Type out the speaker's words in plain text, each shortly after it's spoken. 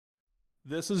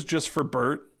This is just for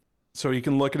Bert, so he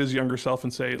can look at his younger self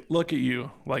and say, "Look at you!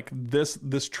 Like this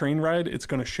train ride, it's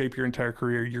going to shape your entire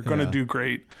career. You're going to do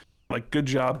great. Like, good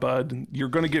job, bud. You're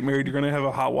going to get married. You're going to have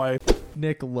a hot wife.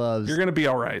 Nick loves. You're going to be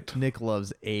all right." Nick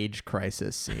loves age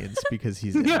crisis scenes because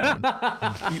he's in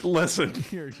one. Listen.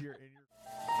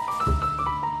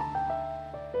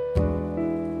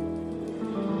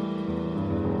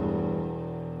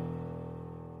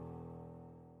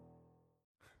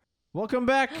 Welcome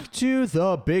back to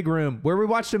The Big Room, where we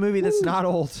watched a movie that's not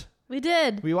old. We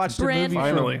did. We watched Brand a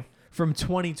movie Finally. from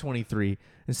 2023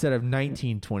 instead of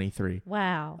 1923.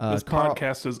 Wow. This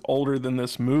podcast is older than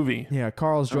this movie. Yeah,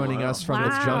 Carl's joining us from the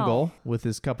Wow. jungle with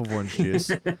his cup of orange juice.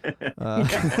 Start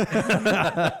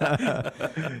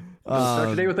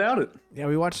the day without it. Yeah,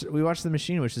 we watched The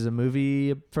Machine, which is a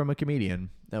movie from a comedian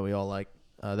that we all like,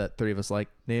 that three of us like,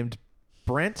 named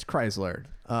Brent Chrysler.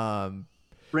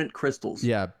 Brent Crystals.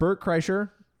 Yeah, Bert Kreischer.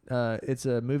 It's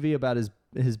a movie about his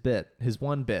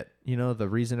one bit. You know, the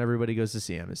reason everybody goes to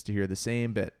see him is to hear the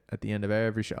same bit at the end of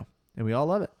every show, and we all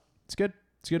love it. It's good.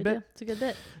 It's a good bit. It's a good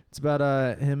bit. It's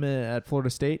about him at Florida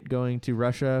State going to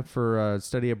Russia for a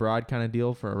study abroad kind of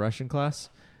deal for a Russian class,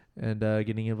 and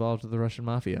getting involved with the Russian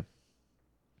mafia.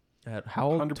 At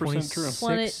how old? 100% true.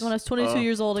 26? When I was 22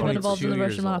 years old, I got involved in the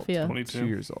 22 Russian years old. mafia. 22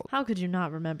 years old. How could you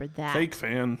not remember that? Fake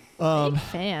fan. Big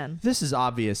fan. This is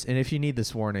obvious, and if you need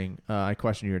this warning, I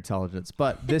question your intelligence.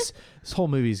 But this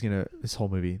whole episode's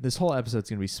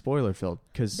gonna be spoiler filled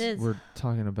because It is. we're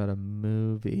talking about a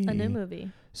movie. A new movie.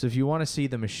 So if you want to see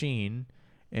The Machine,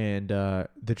 and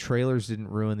the trailers didn't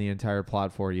ruin the entire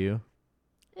plot for you,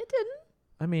 It didn't.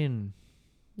 I mean,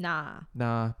 Nah.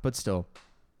 but still,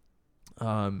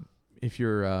 if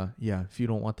you're if you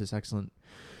don't want this excellent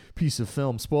piece of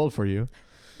film spoiled for you,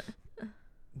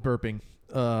 burping,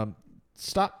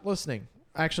 stop listening.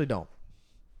 Actually, don't.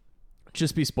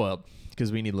 Just be spoiled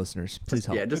because we need listeners. Please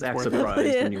help. Yeah, just act worth it.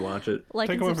 surprised when you watch it. Like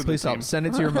Take and one for the Please help. team. Send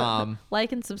it to your mom.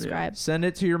 Like and subscribe. Send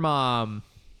it to your mom.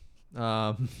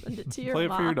 Send it to your Play it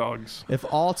mom. for your dogs. If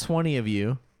all 20 of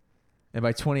you, and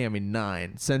by 20 I mean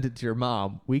 9, send it to your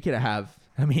mom, we could have,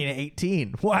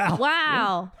 18. Wow.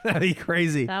 Wow. That'd be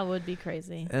crazy. That would be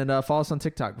crazy. And follow us on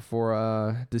TikTok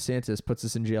before DeSantis puts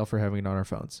us in jail for having it on our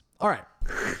phones. All right.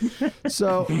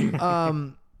 So,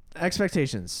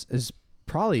 expectations is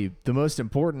probably the most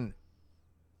important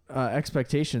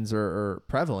expectations or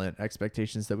prevalent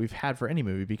expectations that we've had for any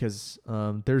movie because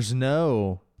there's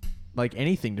no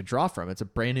anything to draw from. It's a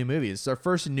brand new movie. It's our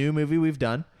first new movie we've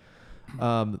done.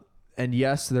 And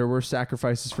yes, there were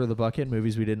sacrifices for the bucket,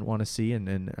 movies we didn't want to see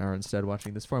and are instead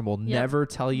watching this for. And we'll never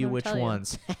tell you Never which tell you.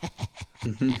 ones.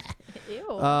 Ew.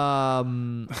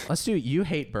 Let's do it. You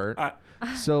hate Bert.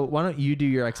 So why don't you do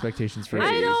your expectations first?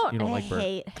 I You don't like Bert.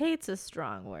 hate. Hate's a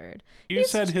strong word. You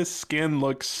said his skin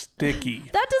looks sticky.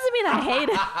 That doesn't mean I hate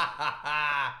it.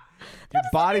 You're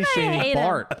body I shaming hate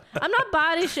Bart. him. I'm not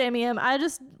body shaming him. I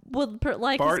just would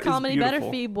like Bart his is comedy better if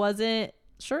beautiful. he wasn't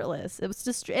shirtless. It was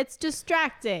just it's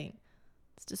distracting.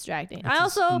 It's distracting. I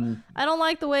don't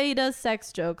like the way he does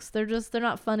sex jokes. They're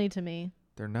not funny to me.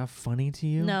 They're not funny to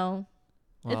you? No.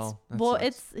 Well,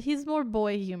 He's more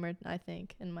boy humor, I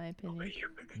think, in my opinion.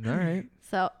 all right.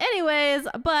 So, anyways,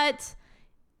 but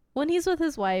when he's with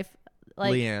his wife,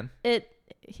 like Leanne. it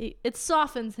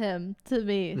softens him to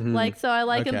me. So I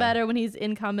like him Okay. better when he's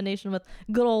in combination with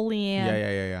good old Leanne.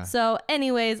 Yeah. So,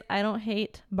 anyways, I don't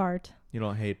hate Bart. You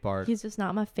don't hate Bart. He's just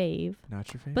not my fave.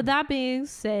 Not your favorite. But that being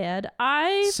said,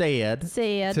 Sad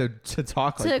to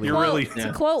talk like to Leanne. You're quote, really-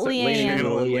 to quote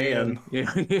Leanne.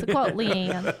 Leanne. To quote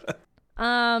Leanne.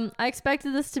 I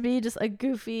expected this to be just a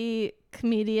goofy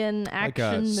comedian like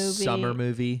action a movie. summer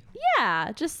movie.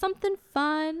 Yeah, just something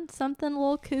fun, something a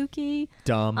little kooky.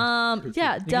 Dumb.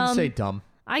 Yeah, you dumb. can say dumb.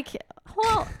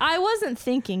 Well, I wasn't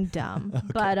thinking dumb,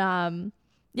 but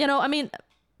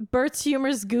Bert's humor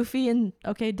is goofy and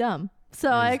dumb. So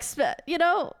I expect,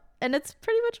 and it's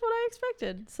pretty much what I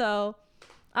expected. So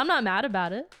I'm not mad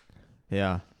about it.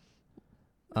 Yeah.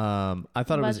 I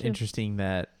thought it What was about you? interesting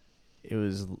that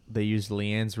they used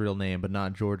Leanne's real name, but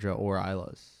not Georgia or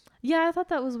Isla's. Yeah, I thought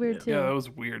that was weird too. Yeah, that was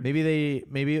weird.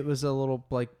 Maybe it was a little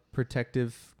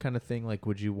protective kind of thing. Like,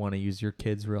 would you want to use your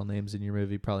kids' real names in your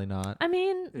movie? Probably not. I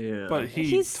mean, Yeah. But he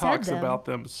He said talks them. about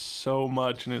them so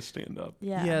much in his stand-up.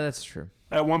 yeah. Yeah, that's true.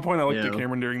 At one point, I looked at Yeah.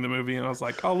 Cameron during the movie, and I was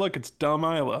like, "Oh, look, it's dumb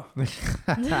Isla."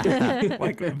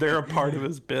 Like they're a part of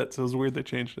his bit, so it was weird they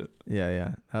changed it.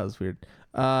 Yeah, that was weird.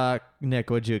 Nick,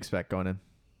 what'd you expect going in?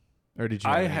 Or did you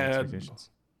have I any had expectations?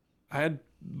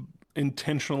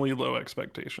 intentionally low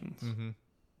expectations.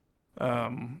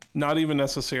 Mm-hmm. Not even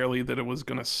necessarily that it was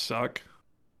gonna suck,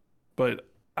 but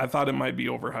I thought it might be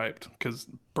overhyped because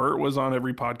Bert was on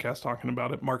every podcast talking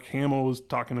about it. Mark Hamill was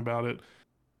talking about it.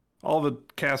 All the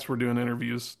cast were doing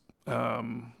interviews.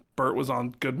 Bert was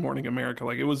on Good Morning America.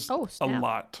 Like, it was a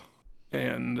lot.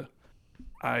 And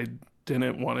I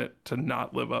didn't want it to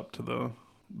not live up to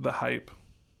the hype.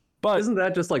 But isn't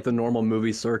that just like the normal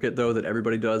movie circuit, though, that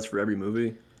everybody does for every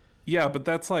movie? Yeah, but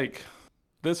that's like,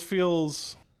 this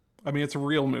feels, I mean, it's a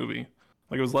real movie.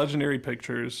 Like, it was Legendary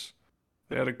Pictures.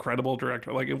 They had a credible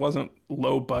director. Like, it wasn't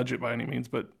low budget by any means,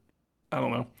 but I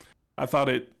don't know.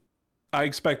 I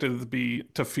expected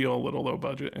it to feel a little low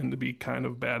budget and to be kind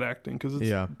of bad acting because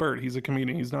it's Bert. He's a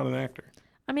comedian. He's not an actor.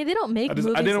 I mean, they don't make movies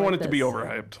I didn't want like it to be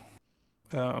overhyped.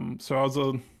 So I was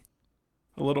a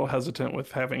little hesitant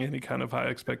with having any kind of high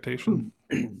expectation.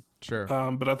 Sure.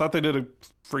 But I thought they did a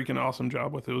freaking awesome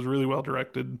job with it. It was really well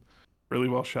directed, really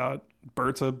well shot.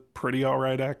 Bert's a pretty all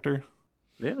right actor.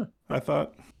 Yeah. I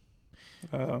thought.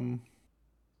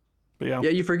 But yeah. Yeah,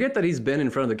 you forget that he's been in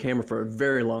front of the camera for a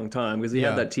very long time because he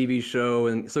had that TV show,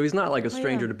 and so he's not like a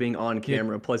stranger to being on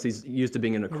camera. Plus, he's used to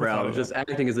being in a crowd. It's just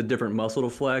acting is a different muscle to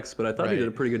flex, but I thought he did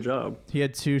a pretty good job. He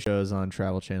had 2 shows on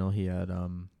Travel Channel. He had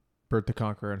Bert the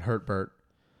Conqueror and Hurt Bert.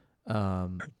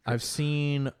 I've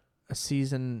seen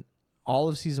all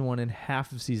of season 1 and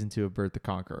half of season 2 of Bert the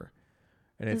Conqueror.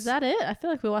 And is that it? I feel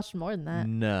like we watched more than that.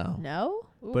 No. No?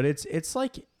 Ooh. But it's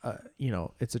like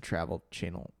it's a Travel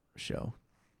Channel show.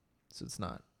 So it's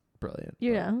not brilliant.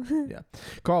 Yeah. Yeah.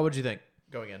 Carl, what'd you think?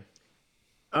 Go again.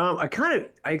 I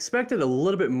expected a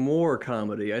little bit more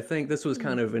comedy. I think this was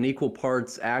kind of an equal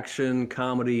parts action,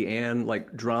 comedy, and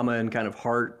like drama and kind of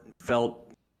heartfelt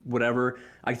whatever.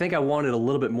 I think I wanted a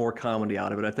little bit more comedy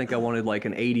out of it. I think I wanted like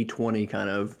an 80-20 kind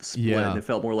of split. Yeah. And it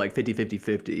felt more like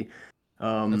 50-50-50.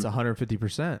 That's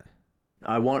 150%.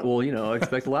 I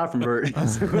expect a lot from Bert.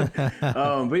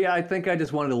 But yeah, I think I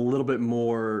just wanted a little bit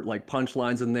more like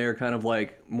punchlines in there, kind of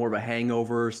like more of a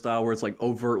Hangover style where it's like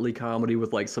overtly comedy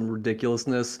with like some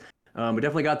ridiculousness. We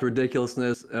definitely got the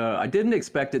ridiculousness. I didn't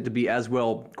expect it to be as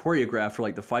well choreographed for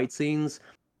like the fight scenes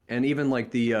and even like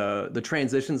the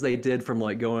transitions they did from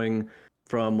like going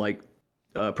from like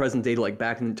present day to like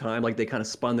back in time. Like they kind of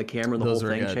spun the camera and the whole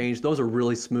thing changed. Those are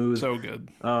really smooth. So good.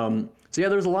 So yeah,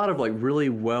 there's a lot of like really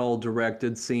well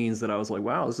directed scenes that I was like,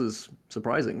 wow, this is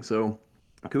surprising. So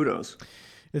kudos.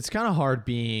 It's kind of hard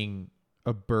being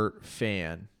a Bert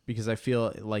fan because I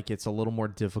feel like it's a little more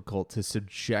difficult to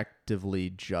subjectively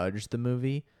judge the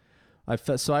movie.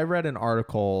 So I read an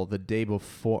article the day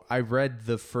before. I read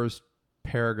the first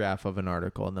paragraph of an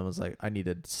article and then was like, I need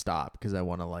to stop because I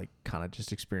want to like kind of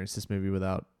just experience this movie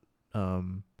without,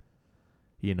 someone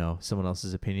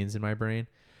else's opinions in my brain.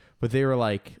 But they were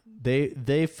like,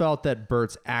 they felt that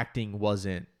Bert's acting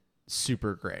wasn't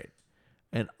super great.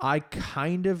 And I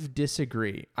kind of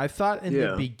disagree. I thought in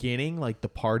the beginning, like the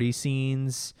party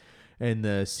scenes and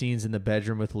the scenes in the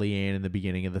bedroom with Leanne in the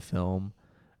beginning of the film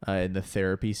and the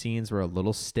therapy scenes were a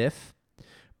little stiff.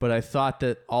 But I thought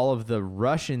that all of the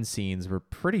Russian scenes were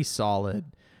pretty solid.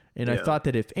 And I thought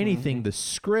that if anything, the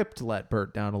script let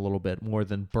Bert down a little bit more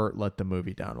than Bert let the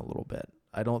movie down a little bit.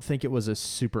 I don't think it was a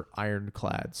super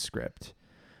ironclad script.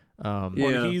 Well,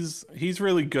 he's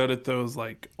really good at those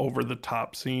like over the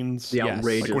top scenes. The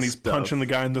outrageous like when he's stuff. punching the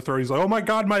guy in the throat, he's like, "Oh my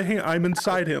god, my hand! I'm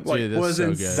inside him!" Like Dude, was so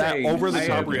insane. That over the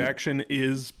top reaction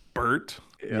is Bert.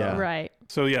 Yeah. Right.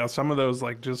 So yeah, some of those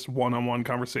like just one-on-one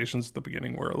conversations at the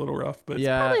beginning were a little rough, but It's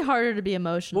probably harder to be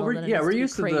emotional. Well, we're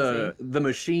used crazy. to the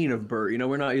machine of Bert.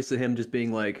 We're not used to him just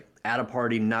being like at a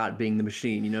party, not being the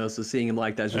machine. So seeing him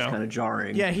like that's just kind of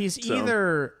jarring. Yeah, he's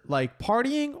either like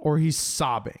partying or he's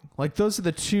sobbing. Like those are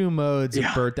the 2 modes of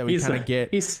Bert that we kind of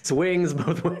get. He swings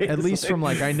both ways. At least from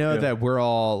like I know that we're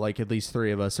all like at least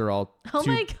 3 of us are all. Oh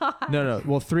my god. No.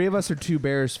 Well, 3 of us are 2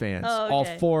 Bears fans. Oh, okay. All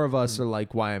 4 of us are like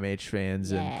YMH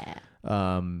fans, Yeah.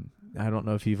 and I don't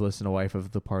know if you've listened to Wife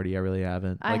of the Party. I really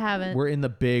haven't. I haven't. We're in the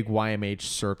big YMH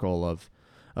circle of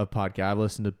podcast. I've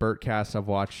listened to Bertcast. I've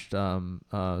watched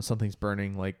Something's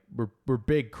Burning. Like we're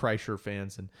big Kreischer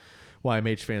fans and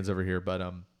YMH fans over here. But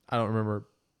I don't remember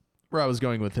where I was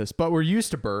going with this. But we're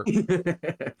used to Bert,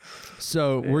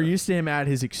 so we're used to him at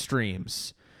his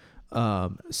extremes.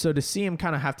 So to see him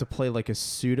kind of have to play like a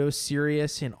pseudo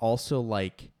serious and also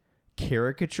like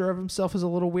caricature of himself is a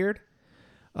little weird.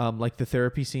 Like the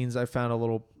therapy scenes, I found a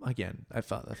little. Again, I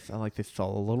felt like they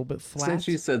fell a little bit flat. Since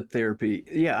you said therapy,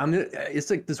 it's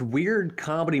like this weird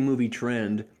comedy movie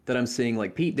trend that I'm seeing.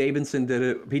 Like Pete Davidson did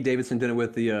it. Pete Davidson did it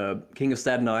with the King of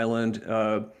Staten Island.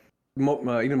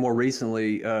 Even more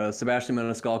recently, Sebastian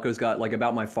Maniscalco's got like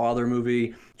About My Father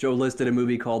movie. Joe List did a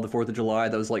movie called The 4th of July.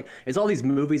 That was like it's all these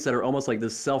movies that are almost like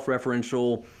this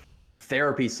self-referential.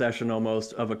 therapy session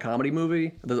almost of a comedy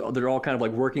movie. They're all kind of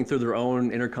like working through their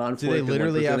own inner conflict. Do they and, like,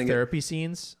 literally have presenting it. therapy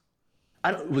scenes?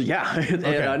 Well, yeah. And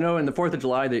Okay. I know in the 4th of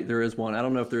July there is one. I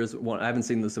don't know if there is one. I haven't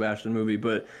seen the Sebastian movie,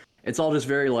 but it's all just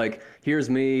very like, here's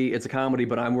me. It's a comedy,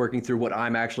 but I'm working through what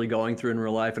I'm actually going through in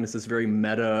real life, and it's this very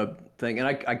meta thing. And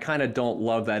I kind of don't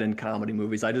love that in comedy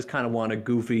movies. I just kind of want a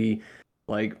goofy,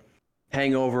 like,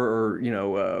 Hangover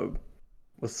or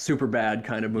a super bad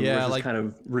kind of movie, Yeah, which is like- kind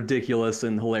of ridiculous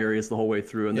and hilarious the whole way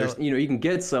through. And there's you can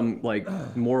get some like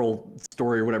moral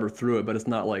story or whatever through it, but it's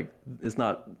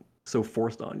not so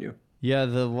forced on you. Yeah,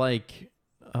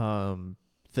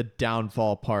 the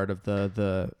downfall part of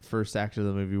the first act of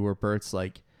the movie where Bert's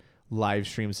like live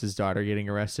streams his daughter getting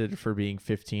arrested for being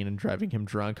 15 and driving him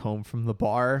drunk home from the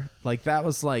bar. Like, that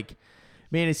was like,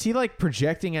 man, is he like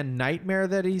projecting a nightmare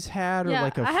that he's had, or Yeah,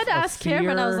 like I had to ask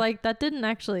Cameron. I was fear? like, that didn't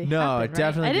actually No, happen, it right?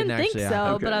 definitely I didn't didn't think actually so,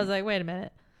 happen. but I Okay. was like, wait a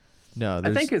minute. No, I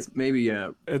there's, think it's maybe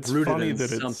It's rooted funny in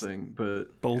that it's something, but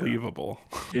believable.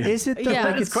 is it the Yeah.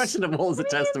 like it's questionable as a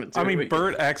testament to I mean, it.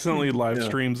 Bert accidentally live Yeah.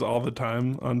 streams all the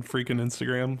time on freaking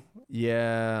Instagram.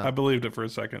 yeah. I believed it for a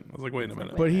second. I was like, wait a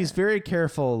minute. But he's very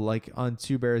careful, like on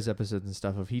Two Bears episodes and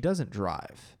stuff, if he doesn't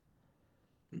drive.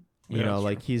 You Yeah, know, that's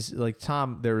like he's like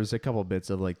Tom. There was a couple bits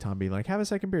of like Tom being like, "Have a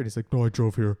second beer." And he's like, "No, I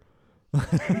drove here."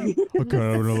 Okay,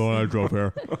 another one. I drove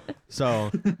here.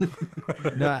 So,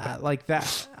 no, like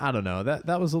that. I don't know.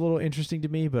 That was a little interesting to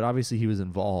me, but obviously he was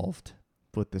involved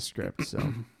with the script.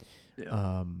 So,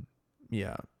 Yeah.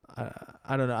 yeah.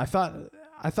 I don't know. I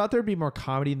thought there'd be more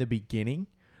comedy in the beginning.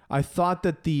 I thought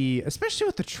that especially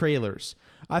with the trailers,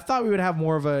 I thought we would have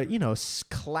more of a,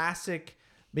 classic,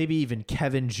 maybe even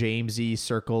Kevin Jamesy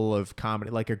circle of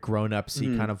comedy, like a grown-up-y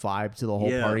kind of vibe to the whole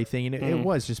Yeah. party thing. And it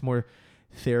was just more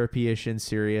therapy-ish and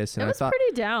serious. And It was I thought,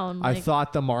 pretty down. I like-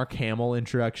 thought the Mark Hamill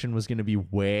introduction was going to be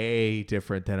way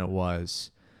different than it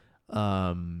was.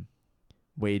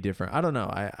 Way different. I don't know.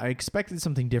 I expected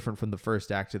something different from the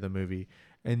first act of the movie.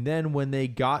 And then when they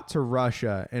got to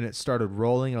Russia and it started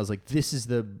rolling, I was like, this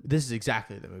is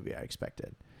exactly the movie I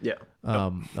expected. Yeah. A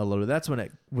little bit. That's when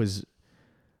it was,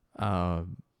 I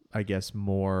guess,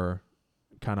 more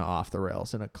kind of off the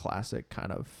rails in a classic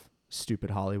kind of stupid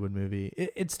Hollywood movie.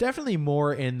 It's definitely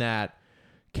more in that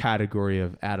category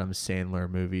of Adam Sandler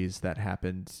movies that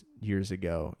happened years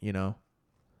ago,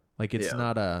 Like, it's Yeah.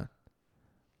 not a...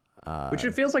 Which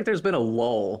it feels like there's been a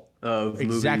lull of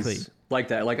Exactly. movies like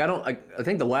that. Like I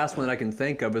think the last one that I can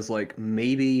think of is like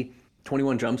maybe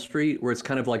 21 Jump Street, where it's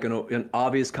kind of like an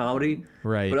obvious comedy.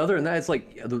 Right. But other than that, it's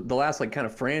like the last like kind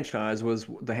of franchise was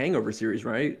the Hangover series,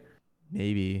 right?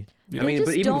 Maybe. I mean, just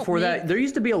but even don't before that, make- there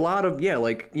used to be a lot of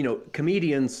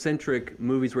comedian-centric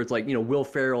movies where it's like Will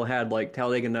Ferrell had like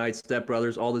Talladega Nights, Step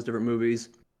Brothers, all those different movies.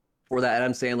 Before that,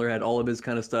 Adam Sandler had all of his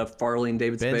kind of stuff. Farley and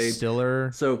David Ben Spade. Stiller.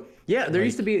 So yeah, there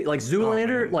used to be like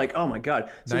Zoolander. oh my god.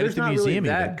 So Night there's at the not really Museum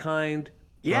that even. kind.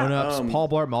 Yeah. Grown Ups, Paul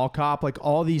Blart Mall Cop, like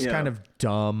all these Yeah. kind of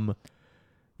dumb,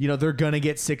 they're going to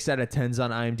get 6 out of 10s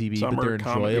on IMDb, but Summer they're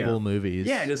comedy. enjoyable Yeah. movies.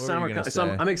 Yeah, just What were summer. you gonna So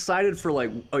say? I'm excited for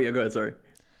like. Oh yeah, go ahead. Sorry.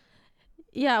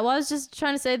 Yeah, well, I was just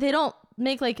trying to say they don't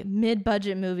make like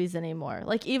mid-budget movies anymore.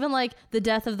 Like even like the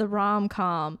death of the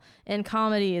rom-com and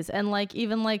comedies and like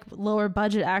even like lower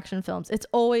budget action films. It's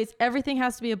always everything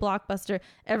has to be a blockbuster.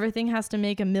 Everything has to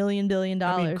make $1 billion.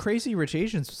 I mean, Crazy Rich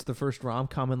Asians was the first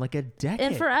rom-com in like a decade.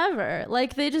 And forever.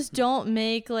 Like they just don't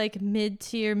make like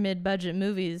mid-tier, mid-budget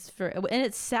movies and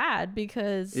it's sad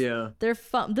because Yeah. they're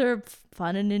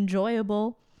fun and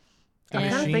enjoyable. I kind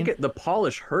And of think the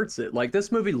polish hurts it. Like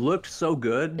this movie looked so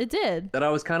good it did. that I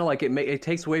was kind of like it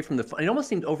takes away from the fun. It almost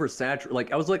seemed oversaturated.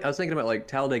 Like I was thinking about like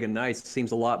Talladega Nights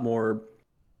seems a lot more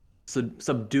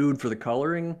subdued for the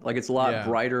coloring. Like it's a lot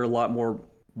brighter, a lot more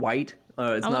white.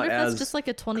 It's I not wonder if as that's just like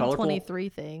a 2023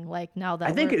 thing. Like now that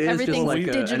I think it is just everything's like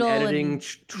an digital editing and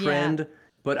trend, yeah.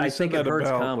 but We I said think it that hurts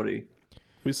about- comedy.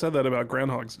 We said that about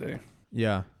Groundhog's Day.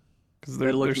 Yeah. Because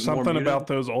They look there's more something muted? about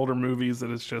those older movies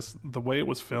that it's just the way it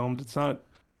was filmed. It's not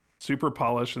super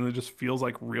polished, and it just feels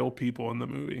like real people in the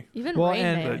movie Even Well, Rain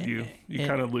and- Man. that you And-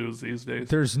 kind of lose these days.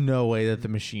 There's no way that the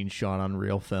machine shot on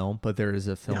real film, but there is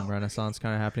a film renaissance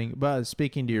kind of happening. But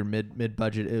speaking to your mid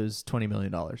budget, it was $20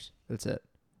 million. That's it.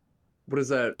 What is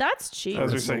that? That's cheap.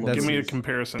 As you're That's saying, so give me a much.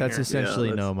 comparison That's here. essentially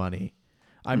that's- no money.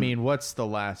 I mean, what's the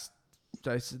last?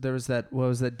 There was that. What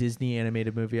was that Disney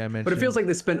animated movie I mentioned? But it feels like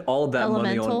they spent all of that money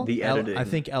Elemental? on the editing. I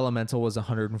think Elemental was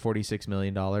 $146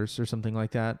 million or something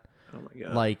like that. Oh my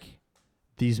god. Like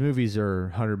these movies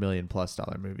are $100 million plus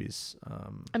movies.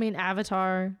 I mean,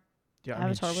 Avatar. Yeah,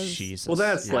 Avatar was- Jesus. well,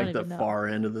 that's I don't like the even know. far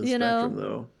end of the You know? spectrum,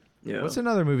 though. Yeah. What's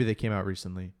another movie that came out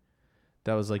recently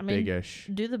that was like I mean, big-ish?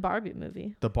 Do the Barbie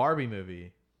movie. The Barbie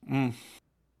movie. Mm.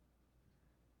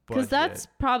 Because that's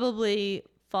probably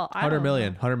 100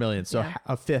 million. 100 million. So Yeah.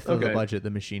 a fifth of the Okay. budget the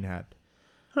Machine had.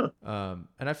 And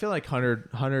I feel like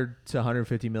 100 to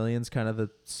 150 million is kind of the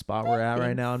spot we're at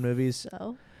right now in movies.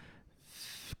 So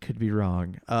Could be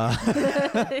wrong.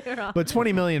 you're wrong. But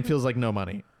 20 million feels like no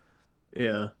money.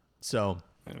 Yeah. So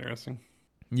Interesting.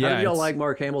 yeah. How did y'all it's- like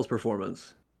Mark Hamill's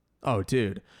performance? Oh,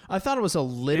 dude. I thought it was a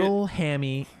little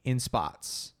hammy in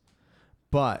spots,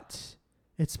 but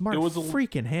it's Mark It was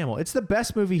freaking Hamill. It's the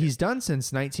best movie he's done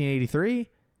since 1983.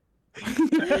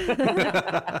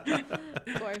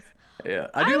 Of course. Yeah,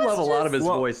 I do was love a lot of his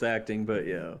Well- voice acting, but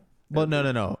yeah. Well,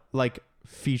 no. Like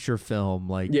feature film,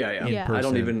 like Yeah. in Yeah. person. I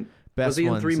don't even. Best Was he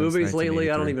in one 3 since movies lately?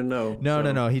 I don't 1983. even know. No,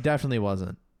 So, no. He definitely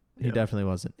wasn't. He Yeah. definitely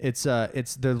wasn't. It's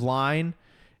the line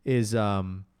is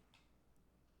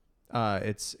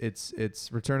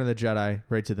it's Return of the Jedi,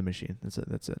 right to the machine. That's it.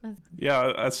 That's it.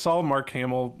 Yeah, I saw Mark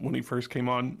Hamill when he first came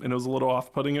on, and it was a little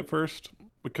off-putting at first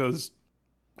because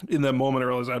in that moment I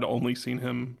realized I'd only seen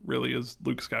him really as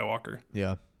Luke Skywalker.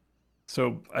 Yeah.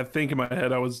 So I think in my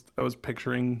head I was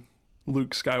picturing Luke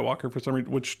Skywalker for some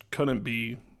reason, which couldn't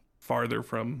be farther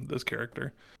from this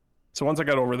character. So once I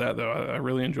got over that, though, I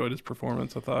really enjoyed his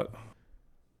performance, I thought.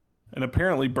 And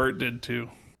apparently Bert did too.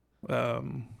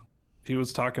 He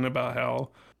was talking about how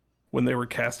when they were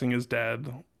casting his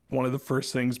dad, one of the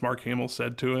first things Mark Hamill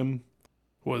said to him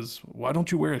was, "Why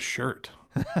don't you wear a shirt?"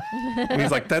 And he's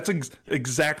like, "That's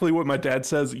exactly what my dad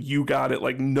says. You got it.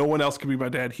 Like, no one else can be my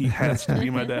dad. He has to be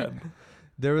my dad.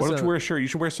 There Why was don't you wear a shirt? You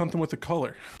should wear something with a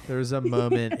color." there was a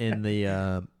moment in the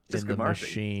Just in good the marketing.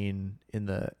 machine in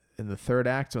the third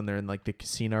act when they're in like the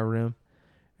casino room,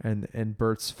 and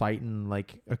Bert's fighting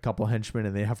like a couple henchmen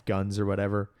and they have guns or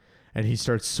whatever, and he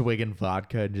starts swigging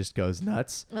vodka and just goes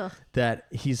nuts. Ugh. That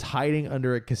he's hiding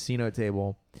under a casino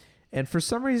table, and for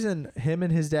some reason him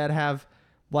and his dad have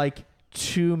like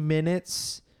 2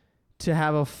 minutes to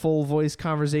have a full voice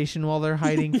conversation while they're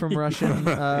hiding from Russian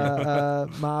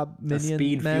mob a minion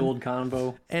speed men. fueled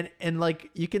convo. And like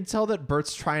you can tell that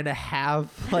Bert's trying to have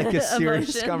like a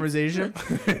serious Emotion. conversation.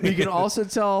 You can also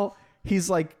tell he's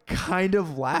like kind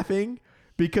of laughing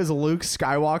because Luke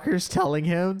Skywalker's telling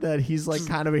him that he's like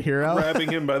kind of a hero.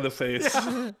 Grabbing him by the face.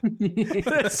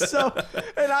 So,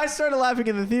 and I started laughing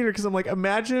in the theater because I'm like,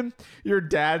 imagine your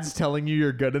dad's telling you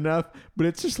you're good enough, but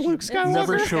it's just Luke Skywalker.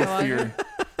 Never show Skywalker. fear.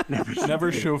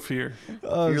 Never show fear.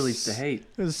 Oh, Fear leads to hate.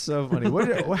 It was so funny.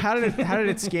 How did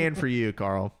it scan for you,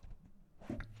 Carl?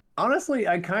 Honestly,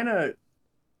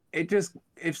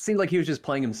 it seemed like he was just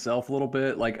playing himself a little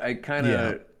bit. Like I kind of,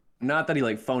 Yeah. not that he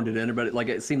like phoned it in, but like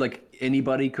it seemed like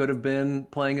anybody could have been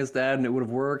playing his dad and it would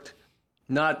have worked.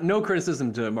 No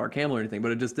criticism to Mark Hamill or anything,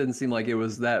 but it just didn't seem like it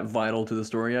was that vital to the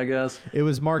story, I guess. It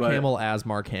was Mark But- Hamill as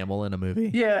Mark Hamill in a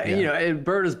movie. Yeah, and, you know, and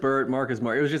Bert is Bert, Mark is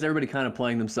Mark. It was just everybody kind of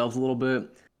playing themselves a little bit.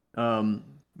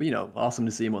 But you know, awesome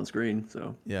to see him on screen.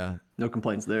 So Yeah. no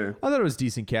complaints there. I thought it was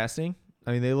decent casting.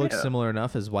 I mean, they look Yeah. similar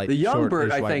enough as white. The young Bert,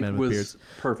 short-ish I white think, men with was beards.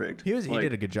 perfect. He Like,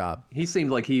 did a good job. He seemed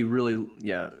like he really,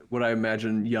 what I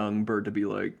imagine young Bert to be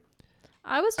like.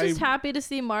 I was just happy to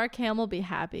see Mark Hamill be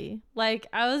happy. Like,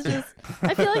 I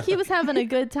feel like he was having a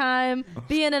good time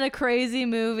being in a crazy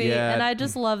movie. Yeah. And I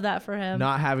just love that for him.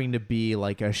 Not having to be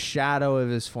like a shadow of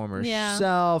his former Yeah.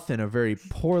 self in a very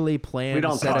poorly planned We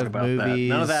don't set talk of about movies.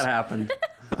 that. None of that happened.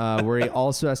 Where he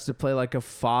also has to play like a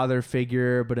father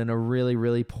figure, but in a really,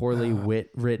 really poorly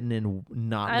written and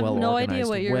not I have well no organized idea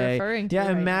what you're way. referring to Yeah,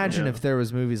 right imagine now. if there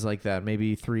was movies like that,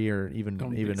 maybe 3 or even a a a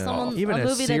movie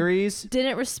that series.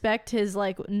 didn't respect his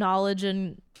like knowledge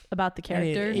and about the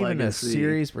character. Even Legacy. a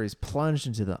series where he's plunged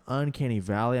into the uncanny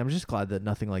valley. I'm just glad that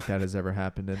nothing like that has ever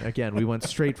happened. And again, we went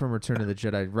straight from Return of the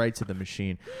Jedi right to the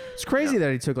machine. It's crazy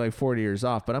that he took like 40 years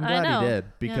off, but I'm I glad know. he did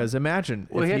because imagine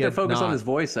Well, if he had to focus on not- his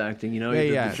voice acting. You know, Yeah, he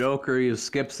did yeah. the Joker. He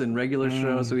skips in regular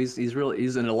shows, so he's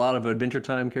in a lot of Adventure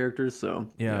Time characters. So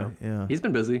Yeah, yeah. he's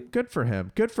been busy. Good for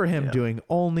him. Good for him doing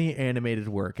only animated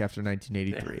work after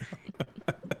 1983.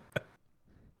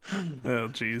 Oh,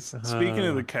 jeez. Speaking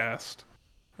of the cast,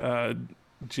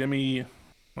 Jimmy,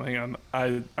 hang on.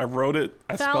 I wrote it.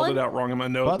 I spelled Fallon? it out wrong in my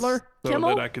notes. Butler? So Kimmel?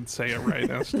 that I could say it right,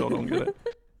 and I still don't get it.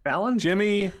 Fallon?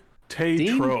 Jimmy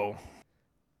Tatro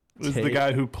is the Tate.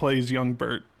 guy who plays young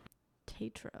Bert.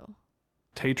 Tatro.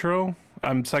 Tatro?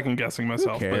 I'm second guessing Who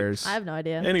myself. cares? I have no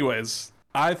idea. But anyways,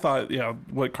 I thought,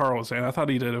 what Carl was saying, I thought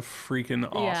he did a freaking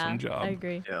awesome job. I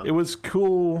agree. Yeah. It was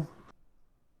cool.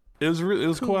 It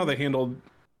was cool how they handled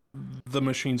the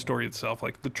machine story itself,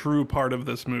 like the true part of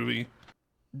this movie.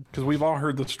 Because we've all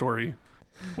heard the story.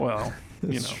 Well,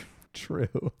 you know. True.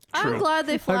 I'm True. glad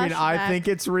they I flashed mean, I back. think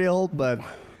it's real, but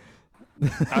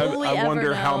I Will we I ever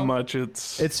wonder how know? much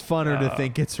it's it's funner to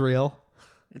think it's real.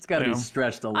 It's got to be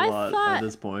stretched a lot at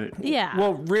this point. Yeah.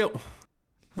 Well,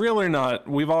 real or not,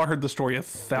 we've all heard the story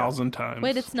 1,000 times.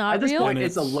 Wait, it's not At this real? point,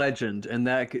 it's a legend, and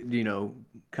that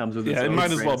comes with its it own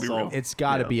might as grain well of be salt. real. It's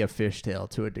got to be a fishtail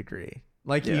to a degree.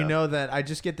 Like, you know that I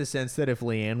just get the sense that if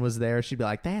Leanne was there, she'd be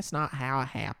like, that's not how it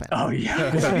happened. Oh,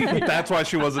 yeah. That's why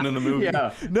she wasn't in the movie.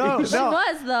 Yeah. No, She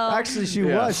was, though. Actually, she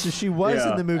was. So she was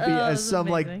in the movie as this is some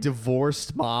amazing. like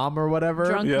divorced mom or whatever.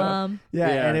 Drunk mom. Yeah,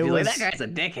 and it be was like, that guy's a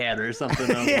dickhead or something.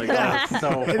 I was like, oh, it's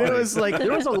so and it was like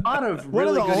there was a lot of one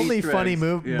really of the good only Easter funny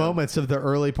eggs. moments of the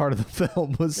early part of the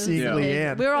film was seeing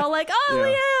Leanne. We were all like,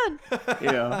 oh, Leanne.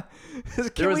 Yeah.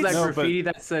 There was that graffiti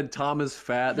that said Tom is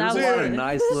fat. There was a That lot of was-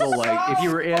 nice little like if you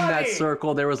were in that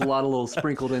circle, there was a lot of little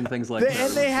sprinkled in things like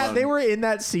that. And they were in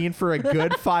that scene for a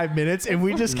good 5 minutes, and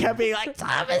we just kept being like,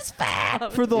 "Tom is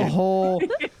fat" for the whole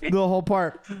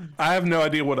part. I have no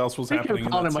idea what else was I happening kept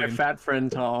in calling that him my scene. fat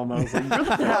friend Tom. I was like, "You're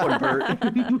the fat one,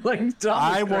 Bert." Like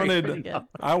Tom.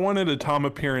 I wanted a Tom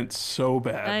appearance so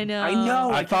bad. I know. I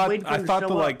know. I thought wait for him to the show up.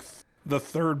 like the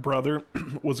third brother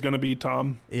was gonna be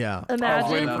Tom. Yeah. I was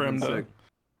Imagine. waiting for him That'd be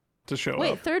to show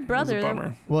Wait, up. third It was a brother.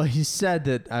 bummer. Well, he said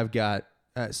that I've got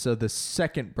so the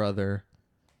second brother.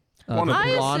 One the of I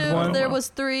them. blonde assumed one. there was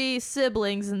 3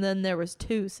 siblings and then there was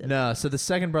 2 siblings. No, so the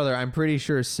second brother, I'm pretty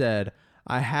sure said,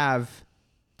 I have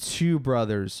 2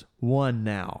 brothers, one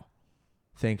now,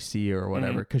 thanks to you or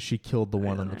whatever, because she killed the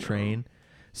one on the train.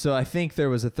 So I think there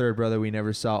was a third brother we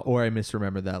never saw, or I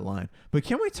misremembered that line. But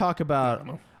can we talk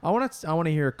about? I want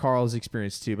to hear Carl's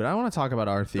experience too, but I want to talk about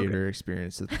our theater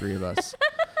experience, the 3 of us.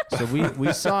 So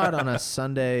we saw it on a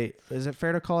Sunday. Is it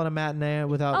fair to call it a matinee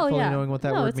without fully knowing what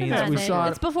that no, word it's a means? matinee. We saw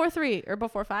It's it. before 3 or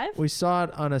before 5. We saw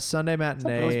it on a Sunday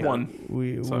matinee. It was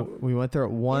 1. So- We went there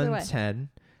at way. 1:10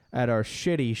 at our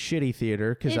shitty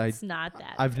theater because It's not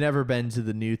that. I've never been to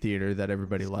the new theater that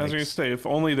everybody I was gonna likes. say, if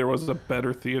only there was a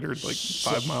better theater like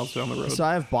 5 miles down the road. So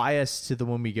I have bias to the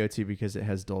one we go to because it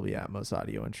has Dolby Atmos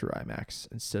audio and True IMAX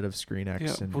instead of Screen X.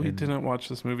 yeah, and, we and- didn't watch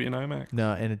this movie in IMAX.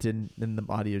 No, and it didn't. And the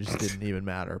audio just didn't even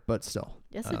matter. But still,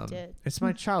 Yes, it did. It's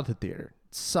my childhood theater.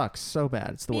 It sucks so bad.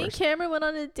 It's the Me and worst. Cameron went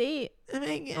on a date.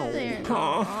 There.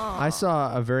 I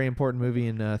saw a very important movie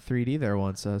in 3D there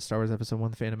once. Star Wars Episode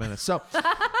 1: The Phantom Menace. So.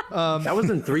 That was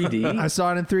in 3D. I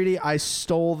saw it in 3D. I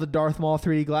stole the Darth Maul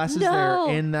 3D glasses. No.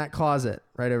 They're in that closet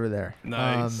right over there.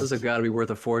 Nice. Those have got to be worth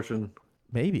a fortune.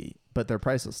 Maybe, but they're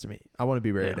priceless to me. I want to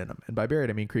be buried in them, and by buried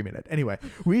I mean cremated. Anyway,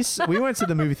 we went to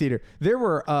the movie theater. There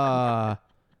were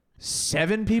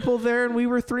 7 people there, and we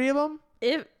were 3 of them.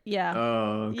 Yeah.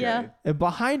 Oh, okay. Yeah. And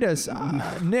behind us,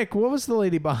 Nick, what was the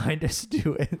lady behind us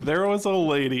doing? There was a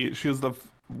lady.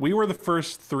 We were the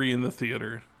first 3 in the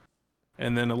theater,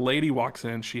 and then a lady walks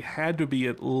in. She had to be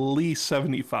at least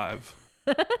 75,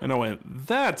 and I went,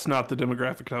 "That's not the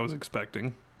demographic I was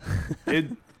expecting."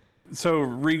 So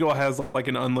Regal has like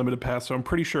an unlimited pass, so I'm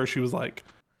pretty sure she was like,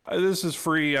 "This is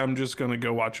free. I'm just gonna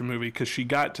go watch a movie." Because she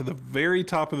got to the very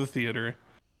top of the theater,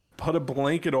 put a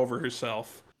blanket over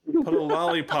herself, put a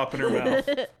lollipop in her mouth,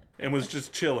 and was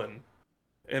just chilling.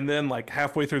 And then like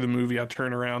halfway through the movie, I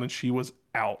turn around and she was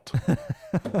out. I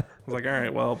was like, all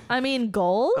right, well, I mean,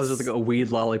 goals? That was just like a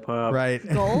weed lollipop. Right.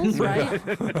 Goals, right?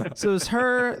 So it was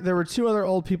her. There were 2 other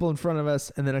old people in front of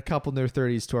us, and then a couple in their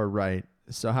 30s to our right.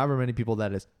 So however many people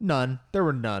that is, none. There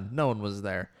were none. No one was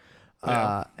there.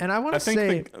 Yeah. And I want I to think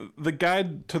say, the guy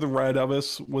to the right of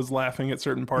us was laughing at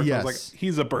certain parts. I was Yes. like,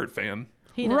 he's a BERT fan.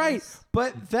 He knows. right.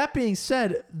 But that being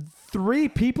said, 3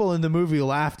 people in the movie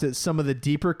laughed at some of the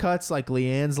deeper cuts, like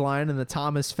Leanne's line and the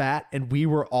Thomas Fat, and we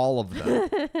were all of them.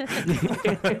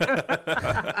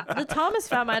 The Thomas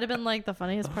Fat might have been like the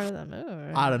funniest part of that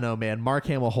movie. I don't know, man. Mark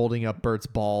Hamill holding up Bert's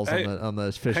balls Hey, on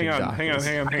the fishing Hang on, dock. hang on.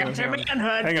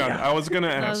 Hang on. I was gonna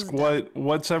ask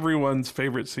what's everyone's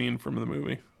favorite scene from the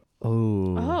movie?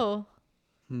 Oh. Oh.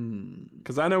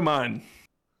 Because I know mine.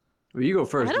 Well, you go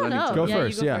first. I don't then know. Go Yeah,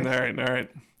 first, you go yeah. first. All right.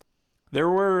 There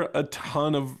were a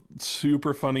ton of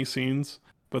super funny scenes,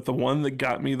 but the one that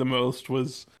got me the most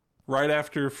was right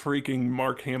after freaking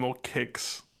Mark Hamill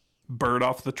kicks Bert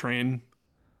off the train.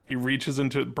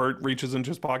 Bert reaches into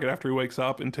his pocket after he wakes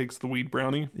up and takes the weed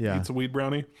brownie. Yeah. Eats a weed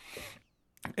brownie.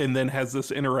 And then has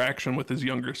this interaction with his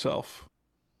younger self.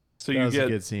 So That you was a get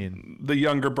good scene. the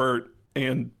younger Bert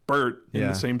and Bert in Yeah.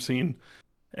 the same scene.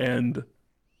 And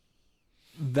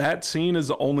that scene is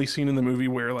the only scene in the movie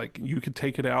where like you could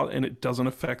take it out and it doesn't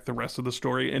affect the rest of the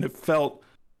story. And it felt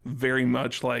very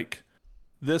much like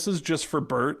this is just for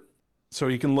Bert, so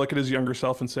he can look at his younger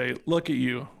self and say, look at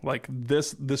you, like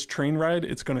this train ride,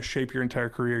 it's going to shape your entire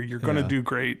career. You're going to do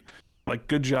great. Like,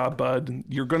 good job, bud.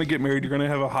 You're going to get married. You're going to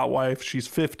have a hot wife. She's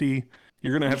 50.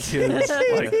 You're gonna have kids.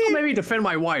 Like, Don't make me defend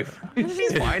my wife.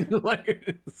 She's fine. Like,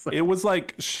 it's like- it was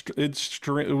like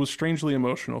it was strangely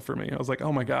emotional for me. I was like,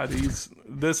 oh my god,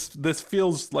 this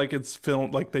feels like it's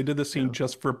filmed, like they did this scene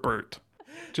just for Bert,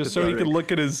 just so he could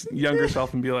look at his younger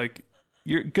self and be like,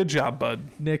 "You're good job, bud.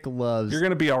 Nick loves. You're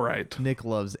gonna be all right." Nick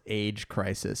loves age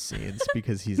crisis scenes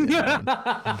because he's in one.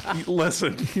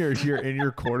 Listen, You're in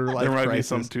your quarter life there might crisis. be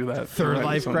something to that. Third There might be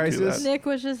life something to crisis? that. Nick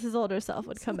wishes his older self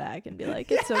would come back and be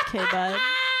like, "It's okay, bud.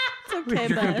 It's okay,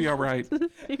 You're gonna bud. be all right.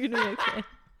 You're gonna be okay."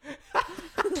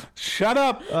 Shut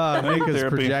up. Nick is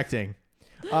Therapy. projecting.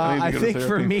 need to I go to think for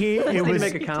therapy. me, it They need to was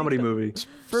make a comedy movie.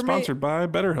 for me. Sponsored by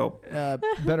BetterHelp.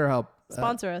 BetterHelp.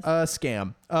 Sponsor us.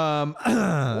 Scam.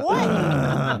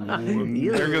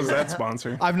 There goes that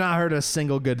sponsor. I've not heard a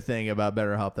single good thing about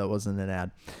BetterHelp that wasn't an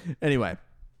ad. Anyway,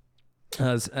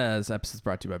 as episodes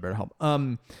brought to you by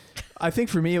BetterHelp. I think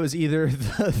for me it was either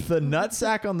the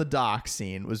nutsack on the dock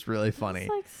scene was really funny It's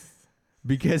like,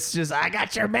 because just I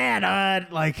got your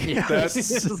manhood like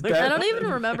That's, I don't even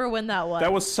remember when that was.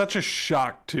 that was such a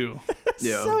shock too.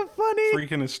 Yeah. so funny.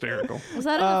 Freaking hysterical. Was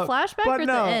that in the flashback but or at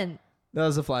no. the end? That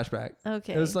was a flashback.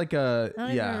 Okay. It was like a I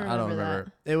don't even I don't remember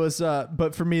remember. It was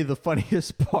but for me the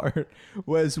funniest part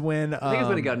was when I think it's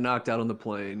when he got knocked out on the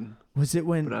plane, was it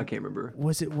when but I can't remember.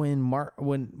 was it when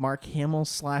Mark Hamill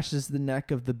slashes the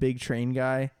neck of the big train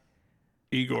guy?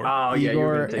 Igor. Oh yeah, Igor,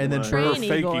 you're gonna and then take Train or mine.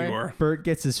 fake Igor. Igor. Bert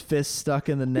gets his fist stuck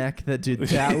in the neck. That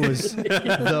was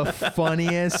the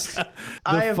funniest.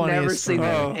 I have never funniest seen for me.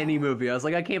 that in any movie. I was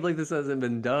like, I can't believe this hasn't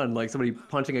been done. Like somebody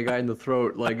punching a guy in the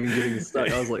throat, like and getting stuck.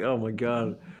 I was like, oh my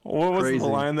god. What was Crazy. the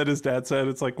line that his dad said?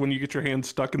 It's like when you get your hand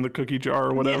stuck in the cookie jar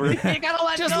or whatever. You gotta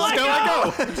let Just go. let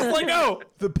go. Just let go.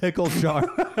 The pickle jar.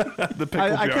 The pickle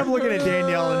I jar. kept looking at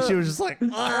Danielle, and she was just like,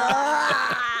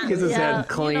 Gets his head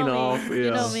clean you know off. Me. Yeah.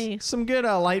 You know me. some good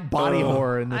light body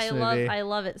horror in this movie. I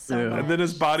love it so Yeah. much. And then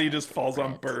his body just falls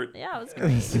on Bert, Yeah, it was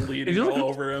great. bleeding all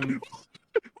over him.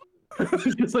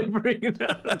 Just like bringing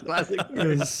down a classic. It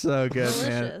was so good,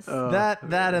 Delicious. man.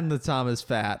 That and the Thomas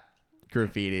Fat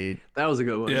graffiti. That was a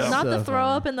good one. Yeah. Not so the throw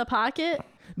funny. up in the pocket.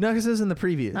 No, because it was in the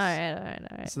previous. All right.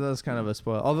 So that was kind of a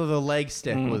spoil. Although the leg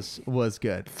stick was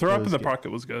good. Throw It up in was the good.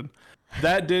 pocket was good.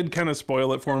 That did kind of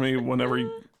spoil it for me whenever,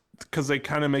 because they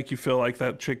kind of make you feel like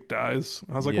that chick dies.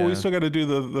 I was like, well, we Yeah. still got to do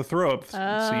the throw up scene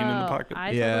in the Oh, pocket.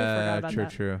 I totally forgot Yeah, about true,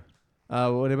 that. true.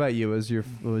 What about you? What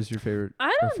was your favorite I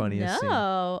or don't funniest scene?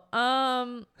 know.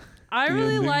 I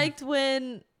really ending. liked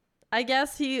when I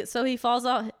guess he falls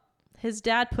off. His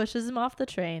dad pushes him off the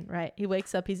train. Right. He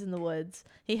wakes up. He's in the woods.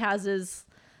 He has his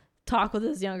talk with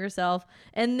his younger self,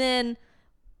 and then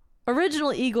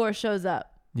original Igor shows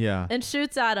up Yeah. and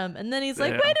shoots at him, and then he's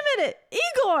like, Yeah. "Wait a minute,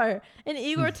 Igor!" And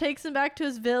Igor takes him back to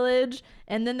his village,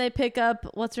 and then they pick up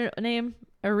what's her name,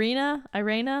 Irina. I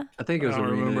think it was I don't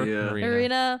Arena. remember. Yeah. Arena.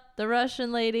 Irina, the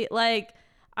Russian lady. Like,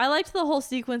 I liked the whole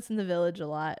sequence in the village a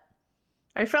lot.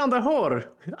 I found a whore.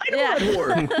 I know Yeah. that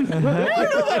whore. I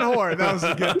know that whore.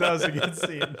 That was a good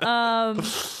scene.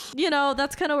 You know,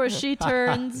 that's kind of where she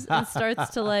turns and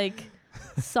starts to like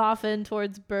soften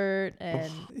towards Bert,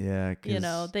 and Yeah, you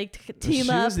know, they she team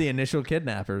up. was the initial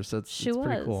kidnapper, so it's She was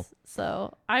pretty cool.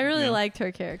 So I really liked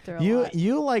her character a You lot.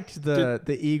 you liked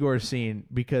the Igor scene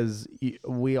because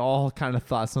we all kind of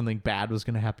thought something bad was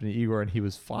going to happen to Igor, and he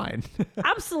was fine.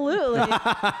 Absolutely.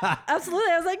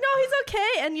 Absolutely. I was like, no, he's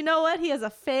okay. And you know what? He has a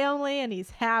family and he's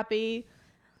happy.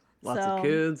 Lots So, of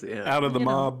kids. Yeah. Out of the you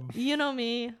know, mob. You know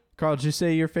me. Carl, did you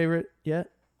say your favorite yet?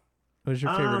 What was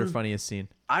your favorite or funniest scene?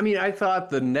 I mean, I thought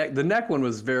the neck one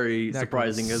was very Neck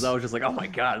surprising was- because I was just like, oh my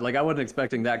god, like I wasn't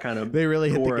expecting that kind of. They really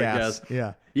hit gore, the I gas. guess.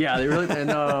 Yeah. Yeah, they really and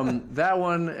that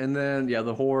one, and then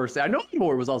the horse. I know the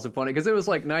horror was also funny because it was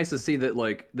like nice to see that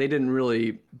like they didn't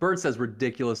really. Bert says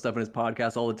ridiculous stuff in his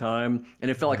podcast all the time, and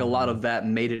it felt like a lot of that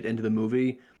made it into the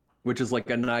movie, which is like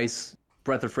a nice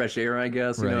breath of fresh air, I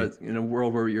guess. You know, Right. it's in a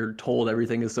world where you're told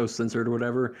everything is so censored or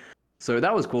whatever. So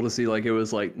that was cool to see. Like it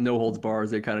was like no holds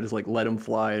bars. They kind of just like let him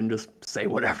fly and just say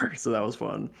whatever. So that was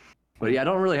fun. But yeah, I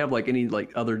don't really have like any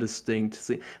like other distinct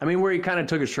scene. I mean, where he kind of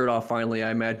took his shirt off finally,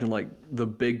 I imagine like the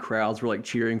big crowds were like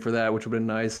cheering for that, which would have been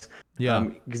nice. Yeah.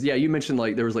 Because you mentioned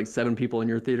like there was like 7 people in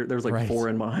your theater. There was like Right. 4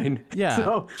 in mine. Yeah.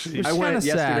 So It's I went kinda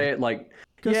sad. yesterday at like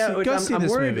Go see I'm this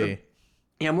worried, movie.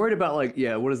 Yeah, I'm worried about like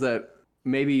what is that?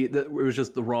 Maybe it was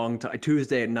just the wrong time.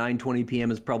 Tuesday at 9:20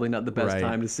 p.m. is probably not the best Right.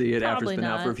 time to see it after Probably it's been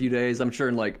out not. for a few days. I'm sure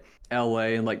in like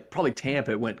L.A. and like probably Tampa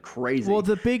it went crazy. Well,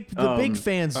 the big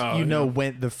fans,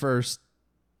 went the first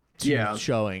 2 Yeah.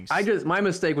 showings. My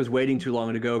mistake was waiting too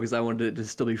long to go because I wanted it to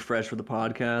still be fresh for the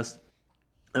podcast.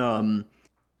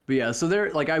 But But yeah, so there,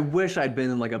 like, I wish I'd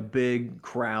been in like a big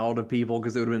crowd of people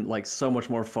because it would have been like so much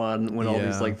more fun when all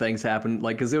these like things happened.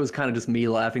 Like, because it was kind of just me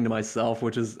laughing to myself,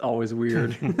 which is always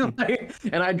weird. Like,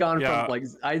 and I'd gone from like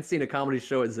I'd seen a comedy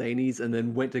show at Zany's and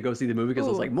then went to go see the movie because I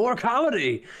was like, more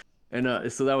comedy. And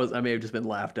so that was, I may have just been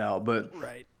laughed out, but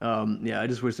yeah, I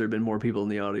just wish there had been more people in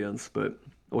the audience. But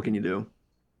what can you do?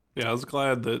 Yeah, I was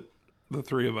glad that the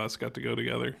three of us got to go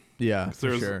together. Yeah,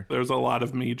 for sure. There's a lot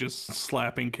of me just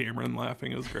slapping camera and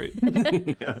laughing. It was great.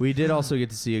 We did also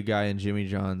get to see a guy in Jimmy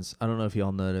John's. I don't know if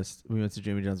y'all noticed. We went to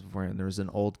Jimmy John's beforehand. There was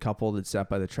an old couple that sat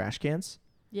by the trash cans.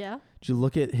 Yeah. Did you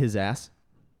look at his ass?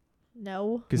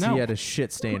 No. Because he had a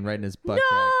shit stain right in his butt No.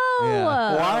 crack.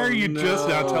 Yeah. Why are you just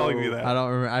now telling me that? I don't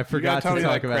remember. I forgot to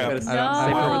talk about it.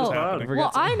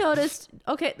 Well, I noticed.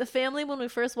 Okay, the family when we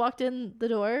first walked in the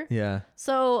door. Yeah.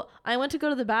 So I went to go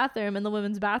to the bathroom, and the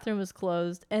women's bathroom was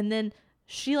closed, and then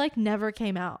she like never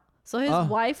came out. So his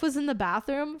wife was in the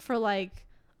bathroom for like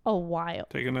a while.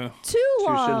 Taking a too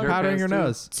long. Powdering her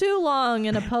nose. Too long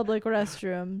in a public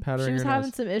restroom. Powdering she was her having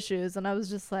nose. some issues, and I was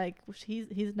just like,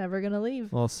 he's never gonna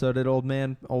leave. Well, so did old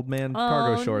man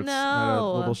cargo shorts. No. Had a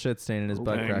little shit stain in his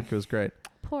butt crack. It was great.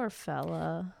 Poor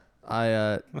fella.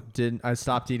 I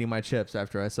stopped eating my chips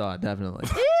after I saw it. Definitely.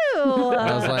 Ew.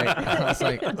 I was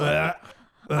like, I'm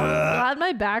glad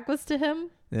my back was to him.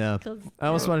 yeah. I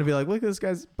almost wanted to be like, look at this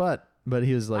guy's butt, but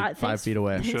he was like 5 feet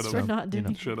away. Thanks for not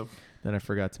doing should have. Then I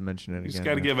forgot to mention it again. You just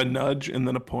got to give a nudge and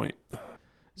then a point.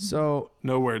 So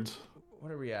no words.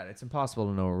 What are we at? It's impossible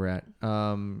to know where we're at,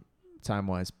 time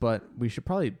wise. But we should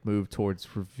probably move towards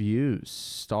reviews,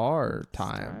 star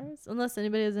time. Stars? Unless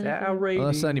anybody has any.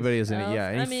 Unless anybody has any. Yeah.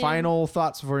 Any I mean, final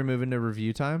thoughts before we move into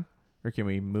review time, or can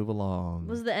we move along?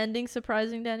 Was the ending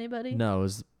surprising to anybody? No, it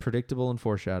was predictable and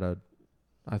foreshadowed.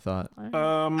 I thought.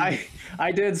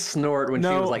 I did snort when she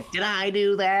was like, "Did I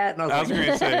do that?" And I was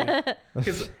gonna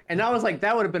say, and I was like,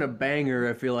 that would have been a banger.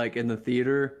 I feel like in the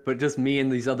theater, but just me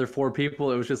and these other 4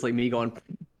 people, it was just like me going,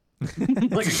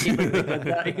 like, I can't believe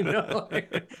that, you know.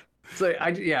 So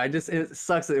it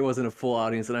sucks that it wasn't a full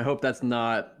audience, and I hope that's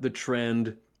not the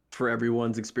trend for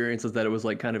everyone's experiences. That it was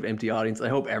like kind of empty audience. I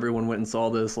hope everyone went and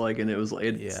saw this, like, and it was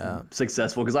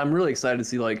successful, because I'm really excited to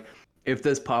see like, if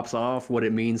this pops off, what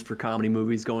it means for comedy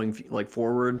movies going like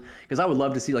forward. Because I would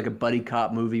love to see like a buddy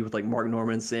cop movie with like Mark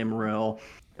Norman, Sam Morril,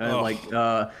 and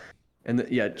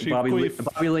Bobby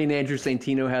Lee and Andrew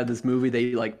Santino had this movie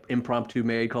they like impromptu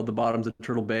made called The Bottoms of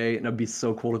Turtle Bay, and it'd be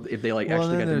so cool if they like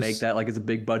actually got to make that like it's a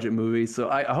big budget movie. So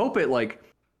I hope it like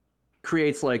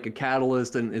creates like a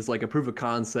catalyst and is like a proof of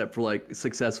concept for like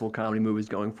successful comedy movies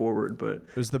going forward. But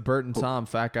there's the Bert and Tom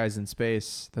Fat Guys in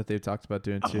Space that they've talked about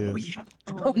doing too.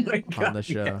 Oh my God, on the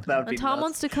show. Tom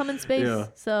wants to come in space. Yeah.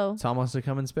 So Tom wants to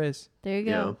come in space. There you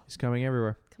go. Yeah. He's coming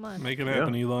everywhere. Come on. Make it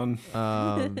happen, Elon.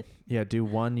 Yeah, do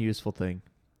one useful thing.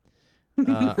 All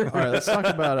right, let's talk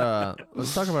about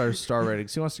our star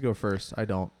ratings. Who wants to go first? I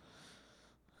don't.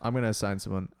 I'm gonna assign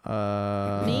someone.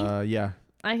 Me? Yeah.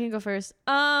 I can go first.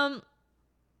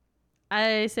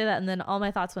 I say that and then all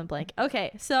my thoughts went blank.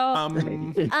 Okay, so overall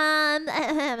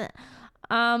it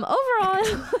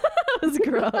was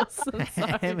gross. I'm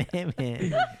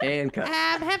sorry. And cut.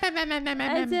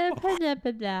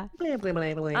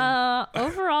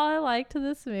 Overall, I liked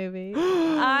this movie.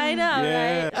 I know,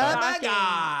 Yeah. right? Oh my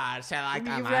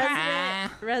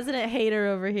God! Resident hater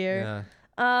over here.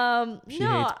 Yeah. She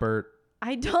hates Bert.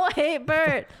 I don't hate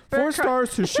Bert. 4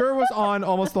 stars who sure was on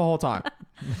almost the whole time.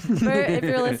 Bert, if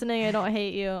you're listening, I don't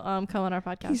hate you. Come on our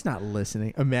podcast. He's not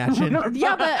listening. Imagine.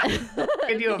 Yeah, but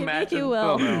can you imagine? He will.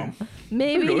 Oh, no.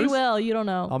 Maybe he will. You don't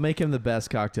know. I'll make him the best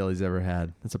cocktail he's ever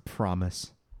had. That's a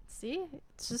promise. See,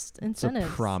 it's just It's a incentives.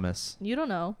 promise. You don't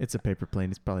know. It's a paper plane.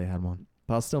 He's probably had one,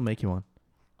 but I'll still make you one.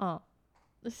 Oh,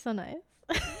 it's so nice.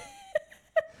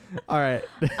 All right.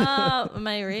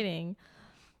 My rating.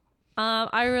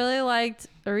 I really liked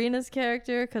Arena's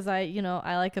character because I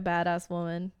like a badass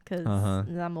woman because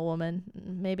I'm a woman.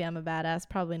 Maybe I'm a badass.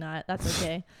 Probably not. That's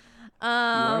okay. You're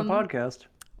on a podcast.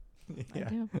 Yeah,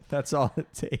 that's all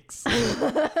it takes. This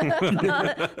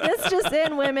just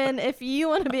in, women. If you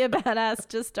want to be a badass,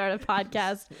 just start a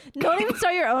podcast. Don't even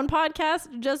start your own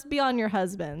podcast. Just be on your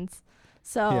husband's.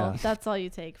 So that's all you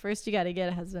take. First, you got to get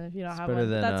a husband if you don't have one.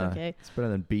 That's okay. It's better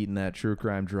than beating that true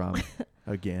crime drum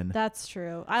again. That's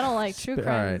true. I don't like true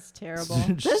crime. Right. It's terrible.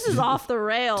 This is off the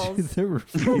rails. You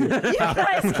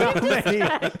guys keep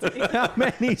distracting. How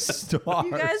many stars?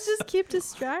 You guys just keep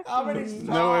distracting. How many stars?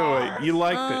 No, wait. You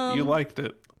liked it. You liked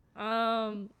it.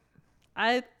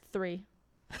 I 3.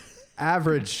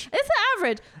 Average. It's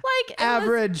average. Like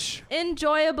average.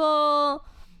 Enjoyable.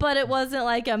 but it wasn't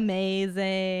like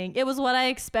amazing. It was what I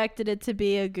expected it to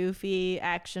be, a goofy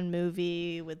action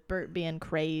movie with Bert being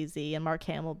crazy and Mark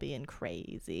Hamill being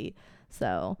crazy.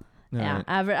 So yeah,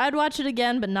 I'd watch it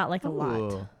again, but not like a lot.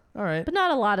 Ooh. All right. But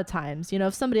not a lot of times. You know,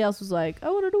 if somebody else was like, I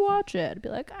wanted to watch it, I'd be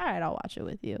like, all right, I'll watch it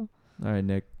with you. All right,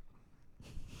 Nick.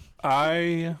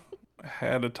 I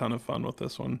had a ton of fun with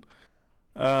this one.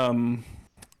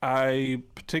 I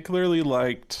particularly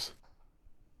liked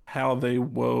how they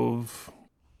wove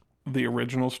the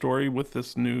original story with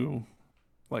this new,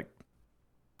 like,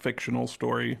 fictional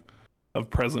story of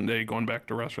present day going back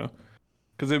to Russia.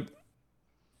 Because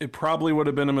it probably would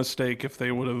have been a mistake if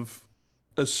they would have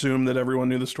assumed that everyone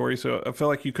knew the story. So I feel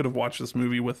like you could have watched this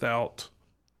movie without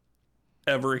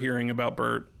ever hearing about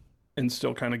Bert and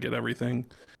still kind of get everything.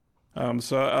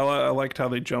 So I liked how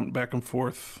they jumped back and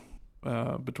forth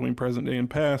between present day and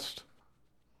past.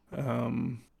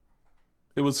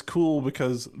 It was cool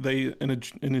because they, in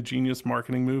a genius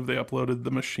marketing move, they uploaded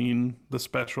the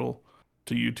special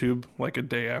to YouTube like a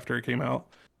day after it came out.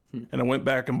 And I went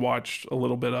back and watched a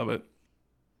little bit of it.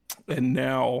 And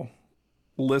now,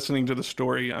 listening to the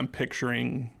story, I'm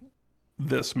picturing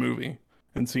this movie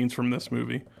and scenes from this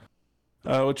movie,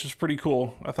 which is pretty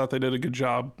cool. I thought they did a good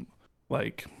job,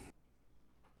 like,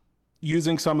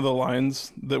 using some of the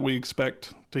lines that we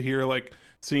expect to hear, like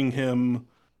seeing him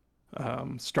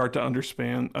start to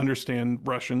understand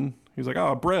Russian. He's like,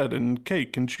 oh, bread and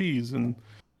cake and cheese, and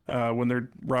when they're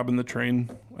robbing the train.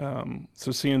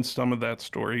 So seeing some of that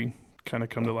story kind of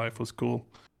come to life was cool.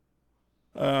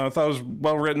 I thought it was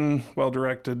well written, well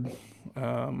directed,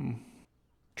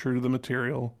 true to the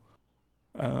material.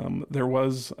 There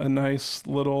was a nice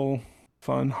little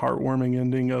fun, heartwarming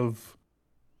ending of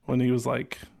when he was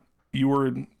like, you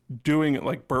were doing it,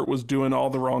 like Bert was doing all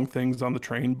the wrong things on the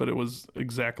train, but it was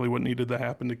exactly what needed to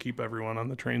happen to keep everyone on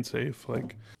the train safe.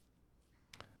 Like,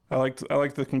 I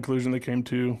liked the conclusion they came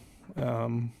to.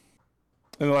 And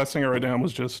the last thing I wrote down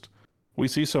was just, we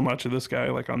see so much of this guy,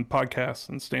 like on podcasts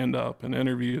and stand up and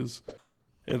interviews.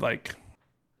 It, like,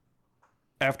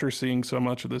 after seeing so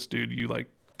much of this dude, you like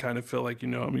kind of feel like you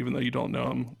know him, even though you don't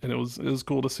know him. And it was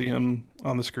cool to see him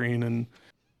on the screen. And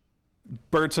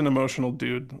Bert's an emotional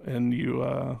dude, and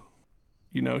you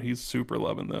know he's super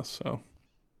loving this. So,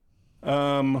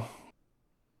 I'm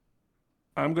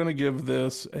gonna give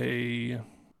this a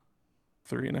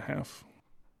 3.5.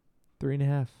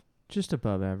 3.5, just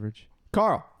above average.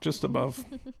 Carl, just above.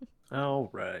 All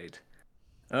right.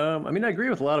 I mean, I agree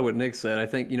with a lot of what Nick said. I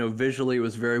think, visually it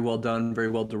was very well done, very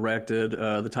well directed.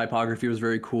 The typography was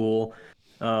very cool.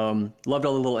 Loved all the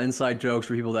little inside jokes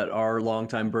for people that are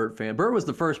longtime Bert fan. Bert was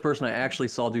the first person I actually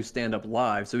saw do stand up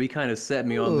live, so he kind of set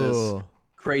me on this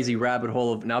crazy rabbit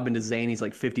hole of, now I've been to Zany's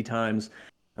like 50 times.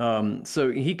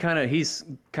 So he's kind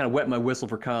of wet my whistle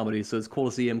for comedy. So it's cool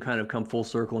to see him kind of come full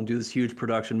circle and do this huge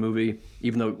production movie,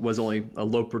 even though it was only a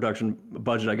low production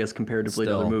budget, I guess, comparatively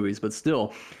to other movies, but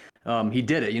still. He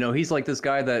did it. He's like this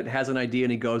guy that has an idea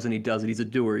and he goes and he does it. He's a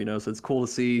doer, so it's cool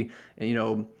to see,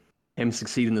 him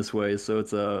succeed in this way. So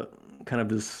it's a kind of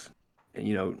this,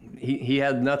 he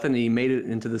had nothing. He made it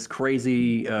into this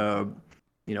crazy,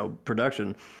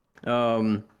 production.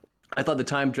 I thought the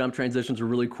time jump transitions were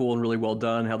really cool and really well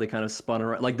done. How they kind of spun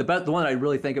around. Like the one I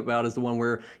really think about is the one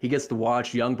where he gets to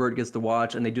watch, young Bert gets to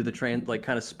watch, and they do the kind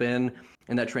of spin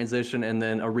in that transition, and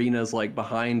then Arena's like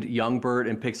behind young Bert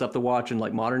and picks up the watch in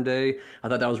like modern day. I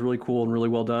thought that was really cool and really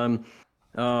well done.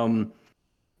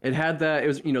 It had that, it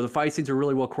was, the fight scenes were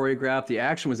really well choreographed. The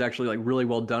action was actually like really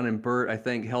well done, and Bert, I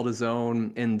think, held his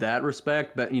own in that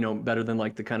respect, but better than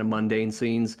like the kind of mundane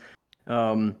scenes.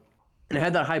 And it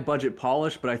had that high budget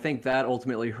polish, but I think that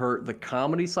ultimately hurt the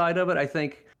comedy side of it. I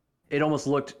think it almost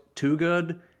looked too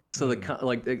good. So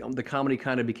the comedy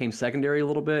kind of became secondary a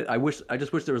little bit. I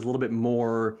just wish there was a little bit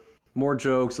more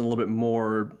jokes and a little bit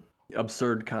more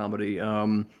absurd comedy,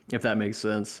 if that makes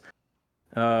sense.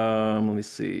 Let me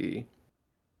see.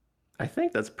 I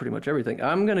think that's pretty much everything.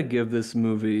 I'm gonna give this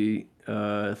movie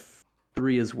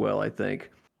 3 as well, I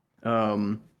think.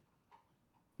 Yeah.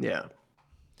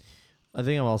 I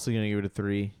think I'm also gonna give it a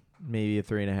 3, maybe a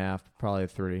 3.5, probably a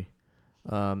 3.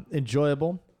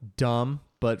 Enjoyable, dumb,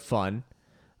 but fun.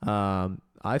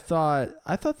 I thought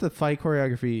the fight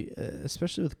choreography,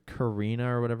 especially with Karina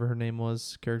or whatever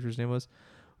character's name was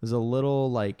a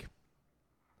little like,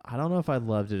 I don't know if I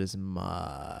loved it as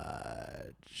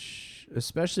much,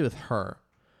 especially with her.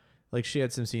 Like, she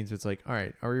had some scenes where it's like, all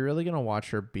right, are we really going to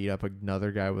watch her beat up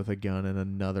another guy with a gun in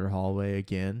another hallway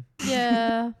again?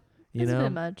 Yeah. You it's know? a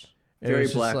bit much. Very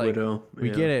Black Widow. We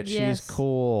get it. Yes. She's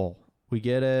cool. We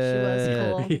get it. She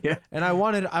was cool. Yeah. And I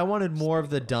wanted more of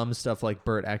the dumb stuff like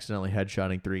Bert accidentally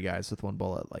headshotting 3 guys with 1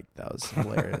 bullet. Like that was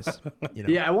hilarious. You know?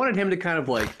 Yeah, I wanted him to kind of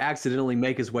like accidentally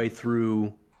make his way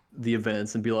through the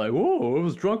events and be like, "Whoa, I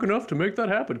was drunk enough to make that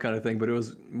happen," kind of thing. But it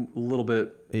was a little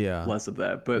bit less of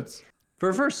that. But for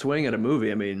a first swing at a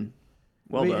movie, I mean,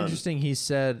 well done. Interesting. He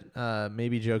said,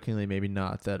 maybe jokingly, maybe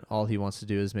not, that all he wants to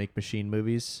do is make machine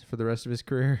movies for the rest of his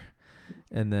career,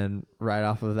 and then right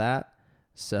off of that.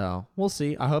 So we'll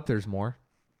see. I hope there's more.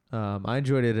 I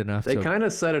enjoyed it enough. They kind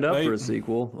of set it up for a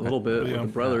sequel a little bit with the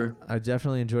brother. I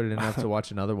definitely enjoyed it enough to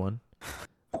watch another one.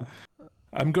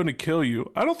 I'm going to kill you.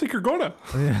 I don't think you're gonna.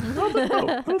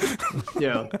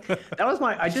 Yeah, that was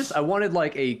I wanted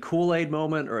like a Kool-Aid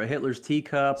moment or a Hitler's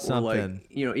teacup Something.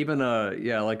 or like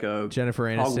like a Jennifer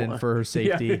Aniston for her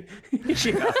safety.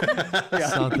 Yeah.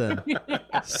 Something.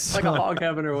 Like a hog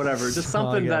heaven or whatever. Just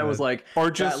something that was like,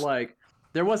 or just that, like,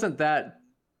 there wasn't that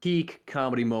peak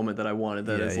comedy moment that I wanted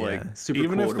that is like super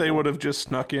even quotable. if they would have just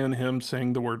snuck in him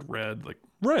saying the word red, like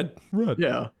red.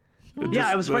 Yeah. Yeah,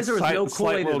 I was surprised there was no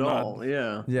Kool-Aid at all.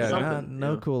 Yeah. Yeah,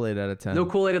 no Kool-Aid out of 10. No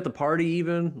Kool-Aid at the party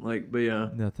even. Like, but yeah.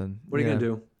 Nothing. What are you going to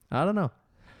do? I don't know.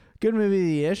 Good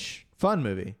movie-ish. Fun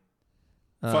movie.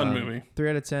 Fun movie. 3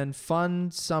 out of 10.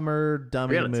 Fun summer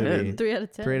dummy 3 out of movie. 10. 3 out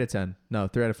of 10. 3 out of 10. No,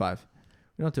 3 out of 5.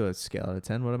 We don't do a scale out of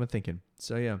 10. What am I thinking?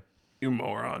 So yeah. You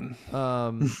moron.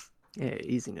 Yeah,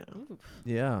 easy now.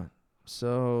 Yeah.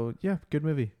 So yeah, good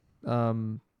movie.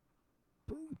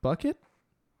 Bucket?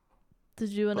 Did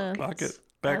you want to Bucket.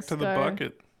 Back to the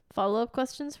bucket. follow-up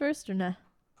questions first or nah?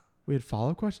 We had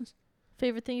follow-up questions?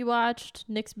 Favorite thing you watched?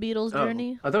 Nick's Beatles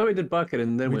journey? I thought we did bucket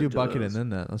and then We do went to bucket those.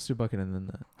 and then that. Let's do bucket and then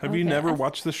that. Have you Okay. never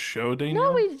watched this show, Daniel?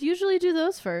 No, we usually do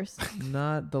those first.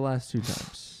 Not the last 2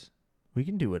 times. We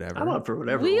can do whatever. I'm up for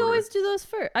whatever. We order. always do those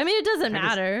first. I mean, it doesn't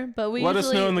matter, but we Let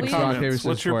usually... us know in the we- Rock, paper, comments. scissors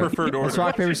What's your for it. preferred order? Let's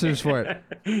rock, paper, scissors for it.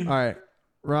 All right.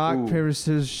 Rock, Ooh. paper,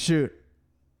 scissors, shoot.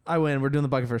 I win. We're doing the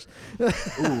bucket first. That's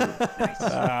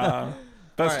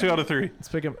 2 out of 3. Let's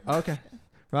pick him. Okay.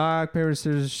 Rock, paper,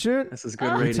 scissors, shoot. This is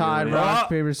good We radio. tied. right? Rock,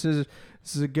 paper, scissors.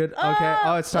 This is a good. Okay.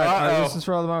 Oh, it's tied. All right, this is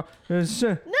for all tomorrow.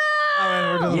 No!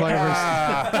 We're doing the bucket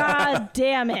first. God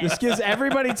damn it. This gives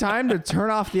everybody time to turn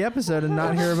off the episode and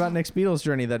not hear about Nick's Beatles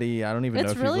journey that I don't even know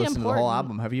It's if really you've listened to the whole important.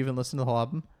 album. Have you even listened to the whole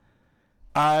album?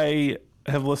 I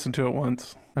have listened to it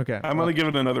once. Okay. I'm going to give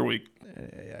it another week.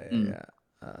 Yeah.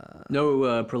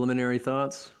 No preliminary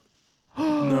thoughts?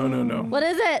 No. What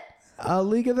is it? A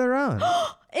League of Their Own.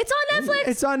 It's on Netflix.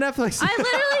 It's on Netflix. I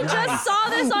literally just saw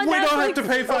this on We Netflix. don't have to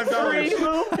pay $5.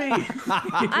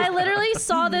 I literally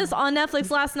saw this on Netflix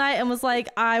last night and was like,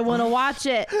 I want to watch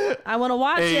it. I want to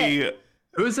watch it.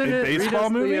 Who's in A it? baseball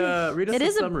movie? Read us It the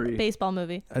is a summary. baseball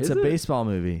movie. It's Is a it? baseball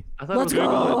movie. I thought Let's it was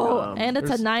go. And it's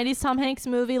a 90s Tom Hanks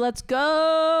movie. Let's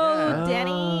go,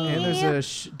 Danny. And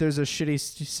there's a shitty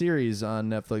series on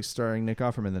Netflix starring Nick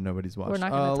Offerman that nobody's watched. We're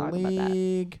not gonna talk about that.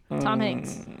 League Tom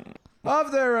Hanks.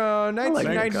 of Their Own. like Nick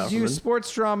 1992 Offerman.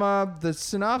 sports drama. The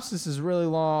synopsis is really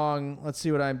long. Let's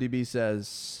see what IMDb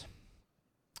says.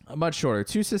 Much shorter.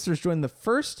 2 sisters join the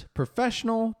first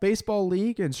professional baseball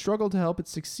league and struggle to help it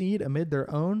succeed amid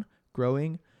their own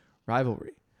growing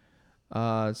rivalry.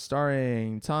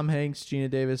 Starring Tom Hanks, Gina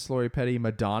Davis, Lori Petty,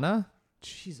 Madonna.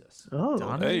 Jesus. Oh,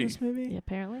 Madonna hey. in this movie? Yeah,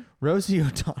 apparently. Rosie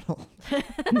O'Donnell.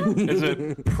 Is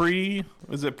it pre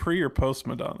or post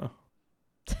Madonna?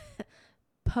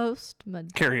 Post Madonna.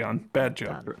 Carry on. Bad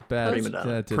joke. Bad.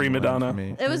 Pre-Madonna. that didn't Pre-Madonna. land for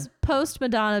me. It was post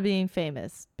Madonna being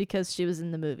famous because she was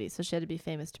in the movie, so she had to be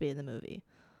famous to be in the movie.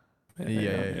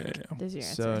 Yeah. There's your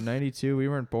So answer. 92, we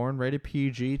weren't born. Rated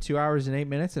PG, 2 hours and 8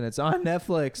 minutes, and it's on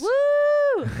Netflix. Woo!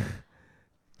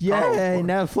 Yay, Oh,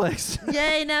 Netflix.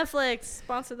 Yay, Netflix.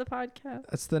 Sponsor the podcast.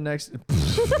 That's the next.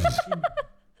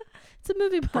 It's a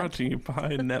movie Brought podcast. to you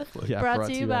by Netflix. Yeah, Brought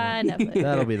to you by Netflix.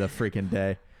 That'll be the freaking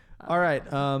day. All right,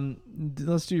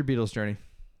 let's do your Beatles journey.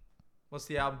 What's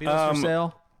the album? Beatles for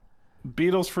sale?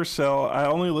 Beatles for sale. I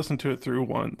only listened to it through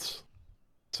once,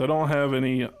 so I don't have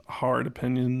any hard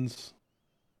opinions.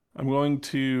 I'm going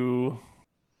to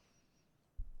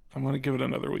give it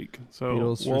another week. So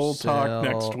Beatles for we'll talk sale.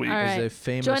 next week. All right. Is a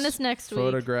famous Join us next week.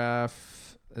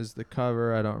 photograph as the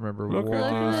cover. I don't remember Look what. at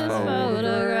Look at this photograph.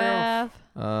 photograph.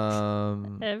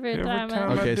 Every Every time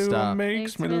time Okay, I do stop. it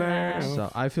makes me laugh.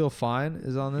 So I Feel Fine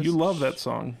is on this. You love that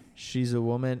song. She's a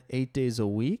Woman, 8 Days a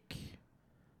Week.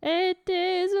 8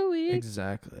 days a week.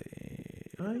 Exactly.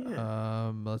 Oh,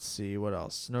 yeah. Let's see what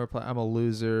else. No reply. I'm a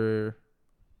Loser.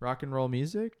 Rock and Roll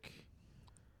Music.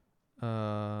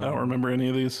 I don't remember any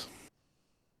of these.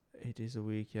 8 Days a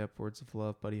Week. Yep. Words of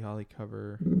Love. Buddy Holly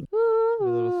cover. Ooh,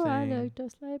 Little I Thing. look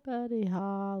just like Buddy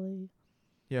Holly.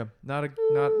 Yeah, not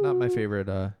my favorite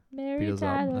Mary Beatles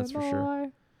Tyler album, that's for sure.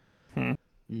 Moore.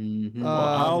 Mhm. Well,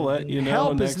 I'll let you know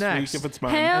Help next is next. week if it's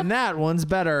mine. Help. And that one's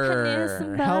better.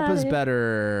 somebody Help is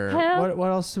better. help. What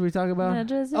else did we talk about? Not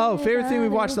just Oh, favorite thing we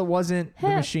anybody. watched that wasn't The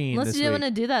Help. Machine Unless this you didn't week.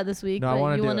 want to do that this week, No, I but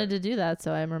wanna you do wanted to do that,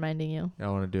 so I'm reminding you. I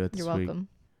want to do it this You're week.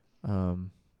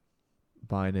 welcome.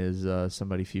 Mine is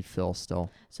Somebody Feed Phil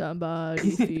still.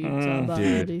 Somebody feed,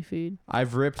 somebody feed.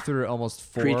 I've ripped through almost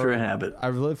 4. Creature of habit.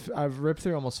 I've ripped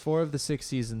through almost 4 of the 6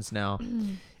 seasons now.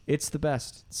 It's the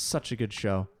best. It's such a good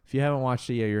show. If you haven't watched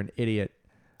it yet, you're an idiot.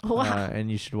 Wow. And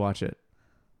you should watch it.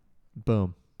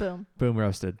 Boom. Boom. Boom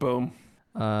roasted. Boom.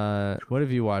 What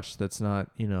have you watched that's not,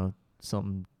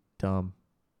 something dumb?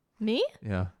 Me?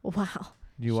 Yeah. Wow.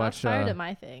 You Shots watch fired at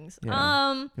my things.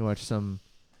 yeah. You watch some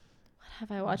What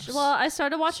have I watched? Well, I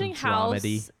started watching Some House,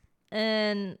 dramedy.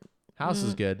 and House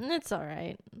is good. It's all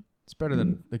right. It's better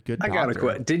than The Good I Doctor. gotta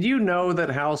quit. Did you know that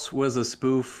House was a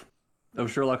spoof of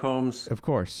Sherlock Holmes? Of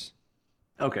course.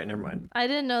 Okay, never mind. I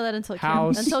didn't know that until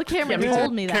House. Cameron me too.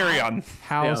 told me that. Carry on.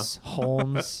 House,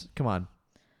 Holmes. Come on.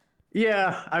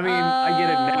 Yeah, I mean, I get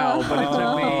it now, but it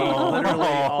took me literally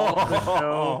all of the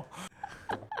show.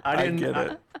 I didn't get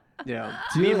it. Yeah.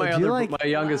 Do Me you- and do you like- my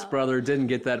youngest brother didn't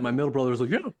get that. My middle brother was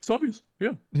like, yeah, it's obvious.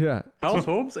 Yeah. Yeah. House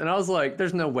Holmes? And I was like,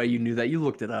 there's no way you knew that. You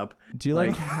looked it up. Do you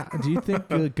like? Do you think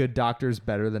Good Doctor is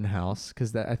better than House?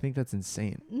 Because I think that's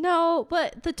insane. No,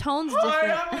 but the tone's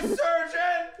different. a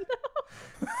surgeon.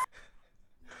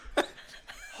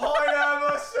 I am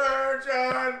a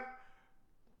surgeon.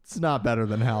 It's not better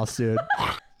than House, dude.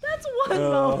 That's one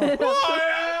moment.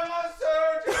 I am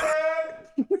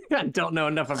a surgeon. I don't know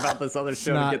enough about this other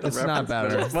show not- to get the it's reference. not but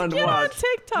better. It's fun to Get on watch.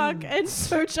 TikTok and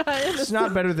search on it. It's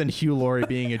not better than Hugh Laurie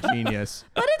being a genius.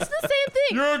 But it's the same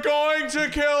thing. You're going to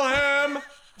kill him.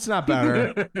 It's not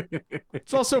better.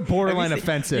 It's also borderline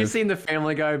offensive. You've seen the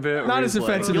Family Guy bit? where Not as he's like,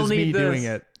 offensive "You'll as me need this." doing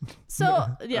it. So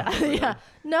yeah, yeah.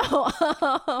 No,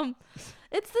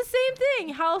 it's the same thing.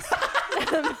 House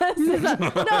messes up.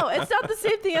 No, it's not the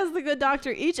same thing as The Good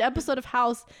Doctor. Each episode of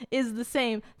House is the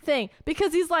same thing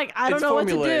because he's like, I don't It's know what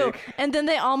to do, formulaic. and then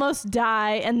they almost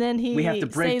die, and then he We have to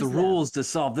break saves the them. rules to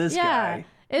solve this Yeah. guy.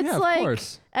 It's Yeah, of like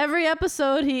course. every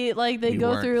episode they You go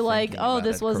weren't through like, thinking oh, about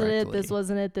this it wasn't it, correctly. this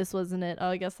wasn't it, this wasn't it. Oh,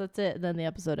 I guess that's it. Then the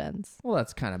episode ends. Well,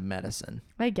 that's kind of medicine.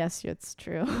 I guess it's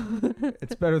true.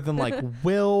 It's better than like,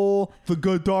 will the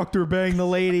Good Doctor bang the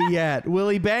lady yet? Will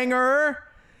he bang her?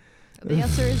 The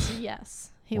answer is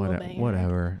yes. He will bang her.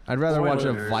 Whatever. I'd rather watch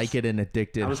a Spoilers. Vicodin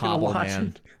addicted I was gonna hobble watch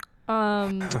man. it.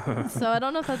 So I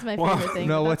don't know if that's my favorite thing.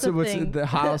 No, but what's that's a what's thing. the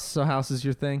House? So House is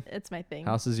your thing. It's my thing.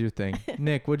 House is your thing.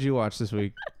 Nick, what'd you watch this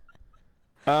week?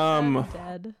 I'm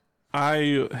dead.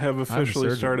 I have officially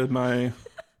surgeon. started my.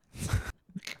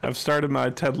 I've started my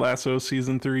Ted Lasso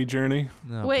season 3 journey.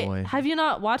 Oh, Wait, boy. have you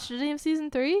not watched any of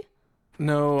season 3?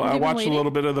 No, Have I you been watched a waiting?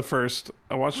 little bit of the first.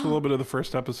 I watched a little bit of the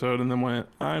first episode and then went,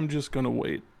 I'm just gonna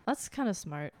wait. That's kind of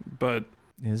smart. But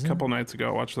Is a it? couple nights ago,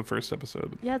 I watched the first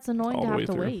episode. Yeah, it's annoying All to the way have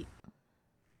to through. wait.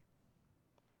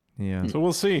 Yeah. So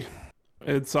we'll see.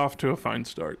 It's off to a fine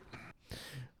start.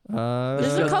 There's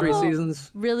It's a just 3 couple-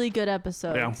 seasons. Really good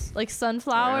episodes. Yeah. Like I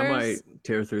Sunflowers. might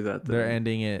tear through that. They're Thing.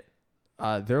 ending it.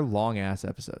 They're long ass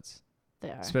episodes, They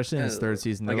are. especially in this third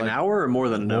season. Like They're an hour or more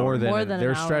than an hour? More than, More than an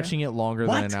they're hour. stretching it longer than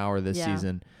What? an hour this Yeah.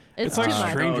 season. It's like too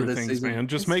much. Stranger this Things, season. man.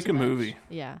 Just It's make too a much. movie.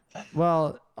 Yeah.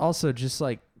 Well, also just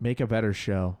like make a better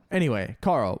show. Anyway,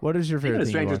 Carl, what is your Speaking favorite of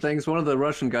thing? Stranger you watched? Things, one of the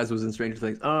Russian guys was in Stranger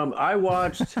Things. I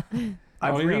watched.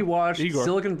 I've Oh, yeah. rewatched Igor.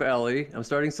 Silicon Valley. I'm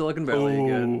starting Silicon Valley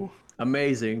again. Oh,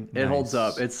 Amazing. It holds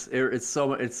Nice. up. It's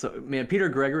so man. Peter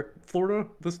Gregory, Florida.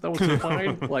 That was so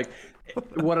fine. Like,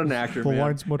 what an actor, The man.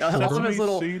 line's much I love shorter. his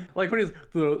little See? like when he's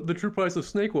the true price of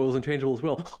snake oil is unchangeable as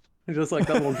well. And just like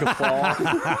that little guffaw.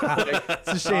 It's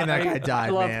a shame that guy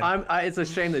died, man. It's a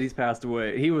shame that he's passed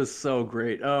away. He was so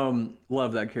great.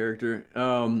 Love that character.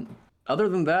 Other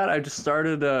than that, I just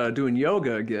started doing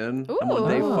yoga again. I'm on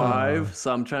day Ooh. 5,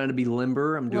 so I'm trying to be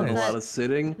limber. I'm doing Nice. a lot of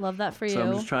sitting. Love that for you. So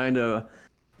I'm just trying to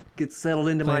get settled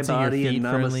into Planting my your body feet and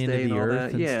firmly namaste into and the all earth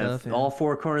that. and Yeah, stuff, yeah. all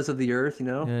 4 corners of the earth,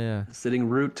 Yeah, yeah. Sitting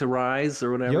root to rise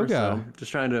or whatever. Yoga. So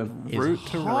just trying to. root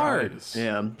to hard. rise.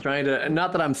 Yeah, I'm trying to. And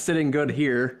not that I'm sitting good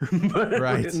here, but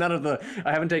Right. none of the.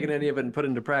 I haven't taken any of it and put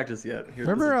into practice yet. Here,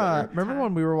 this is better. Remember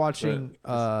when we were watching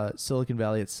Silicon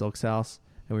Valley at Silk's house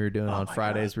and we were doing on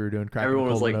Fridays? We were doing Crack Everyone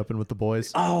and was Cold like- Open with the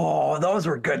boys, Oh, those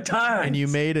were good times. and you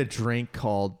made a drink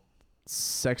called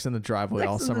Sex in the Driveway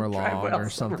all Sex in the summer long Driveway all or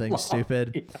summer something long.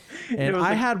 stupid. Yeah. And It was I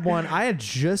like- had one. I had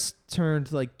just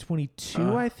turned like 22,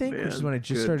 Oh, I think, which is man, when I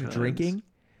just good started times. drinking,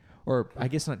 or I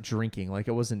guess not drinking. Like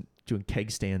I wasn't doing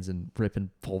keg stands and ripping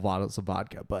full bottles of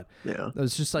vodka. But Yeah. it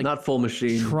was just like Not full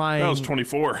machine. trying. That was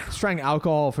 24. I was trying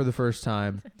alcohol for the first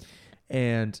time,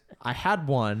 and I had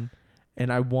one,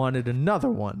 and I wanted another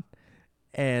one.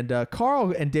 And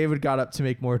Carl and David got up to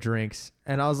make more drinks,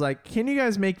 and I was like, "Can you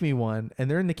guys make me one?" And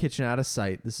they're in the kitchen out of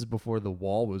sight. This is before the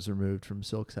wall was removed from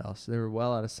Silk's house. They were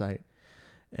well out of sight.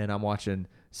 And I'm watching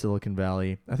Silicon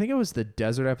Valley. I think it was the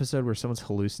desert episode where someone's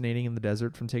hallucinating in the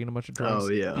desert from taking a bunch of drugs. Oh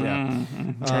yeah.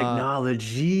 Mm-hmm.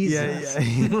 Technology. Yeah.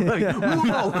 Like,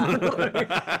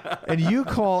 And you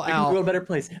call Making the world out. a better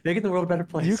place. Making the world a better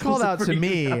place. You called It's a out to pretty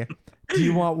me. good- Do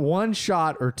you want one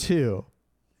shot or two?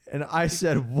 And I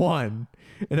said one.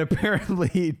 And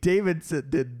apparently David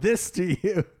did this to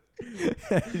you.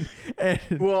 and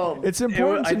Well, it's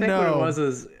important I to think know. what it was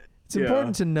is It's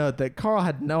important to note that Carl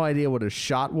had no idea what a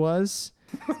shot was.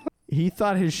 He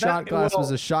thought his shot glass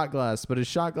was a shot glass, but his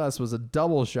shot glass was a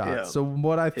double shot. Yeah. So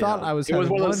what I thought I was It was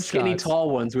having one of those skinny shots. tall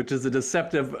ones, which is a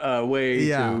deceptive way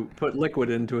Yeah. to put liquid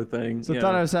into a thing. So I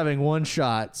thought I was having one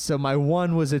shot. So my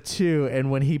one was a 2, and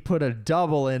when he put a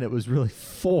double in, it was really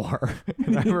 4.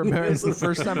 And I remember it's the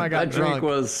first time I got that drink drunk.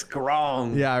 was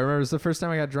strong. Yeah, I remember it was the first time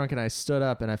I got drunk, and I stood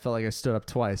up, and I felt like I stood up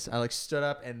twice. I like stood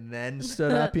up and then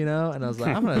stood up, and I was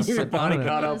like, I'm gonna Your sit body down.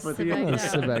 got I'm up gonna with sit you. back I'm gonna down.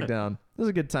 sit back down. It was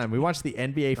a good time. We watched the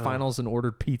NBA finals and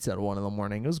ordered pizza at 1 in the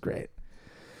morning. It was great.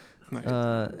 Nice.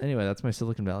 Anyway, that's my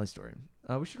Silicon Valley story.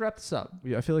 We should wrap this up.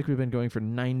 I feel like we've been going for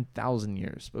 9,000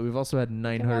 years, but we've also had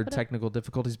 900 it up. technical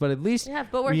difficulties. But at least Yeah,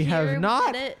 but we're we here. have we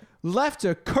not did it. left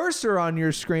a cursor on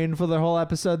your screen for the whole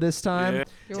episode this time. Yeah.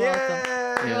 You're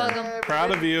welcome. You're welcome.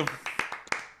 Proud of you.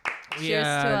 Cheers to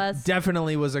us.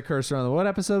 Definitely was a cursor on the. What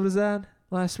episode was that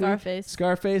last Scarface. week?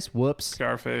 Scarface. Whoops.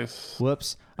 Scarface.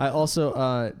 Whoops. I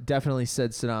also definitely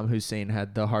said Saddam Hussein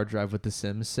had the hard drive with the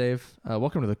Sims save.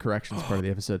 Welcome to the corrections part of the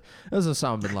episode. It was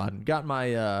Osama bin Laden. Got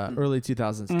my early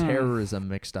 2000s terrorism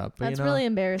mixed up. But, That's you know, really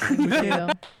embarrassing too.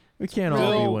 we can't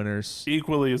all be Well, winners.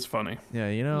 Equally as funny. Yeah,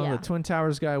 you know, Yeah. the Twin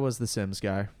Towers guy was the Sims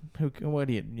guy. What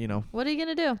do you know? What are you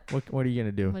gonna do? What are you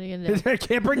gonna do? What are you gonna do? I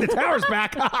can't bring the towers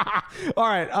back. All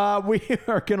right, we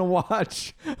are gonna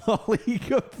watch A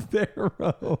League of Their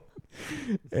Own,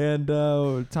 and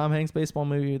Tom Hanks baseball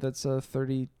movie that's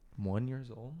 31 years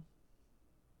old.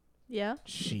 Yeah.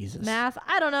 Jesus, Math.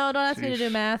 I don't know. Don't ask me to do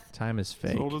Sheesh. math. time is As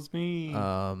fake. old as me.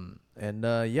 And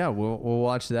yeah, we'll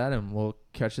watch that, and we'll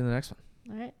catch you in the next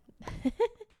one. All right.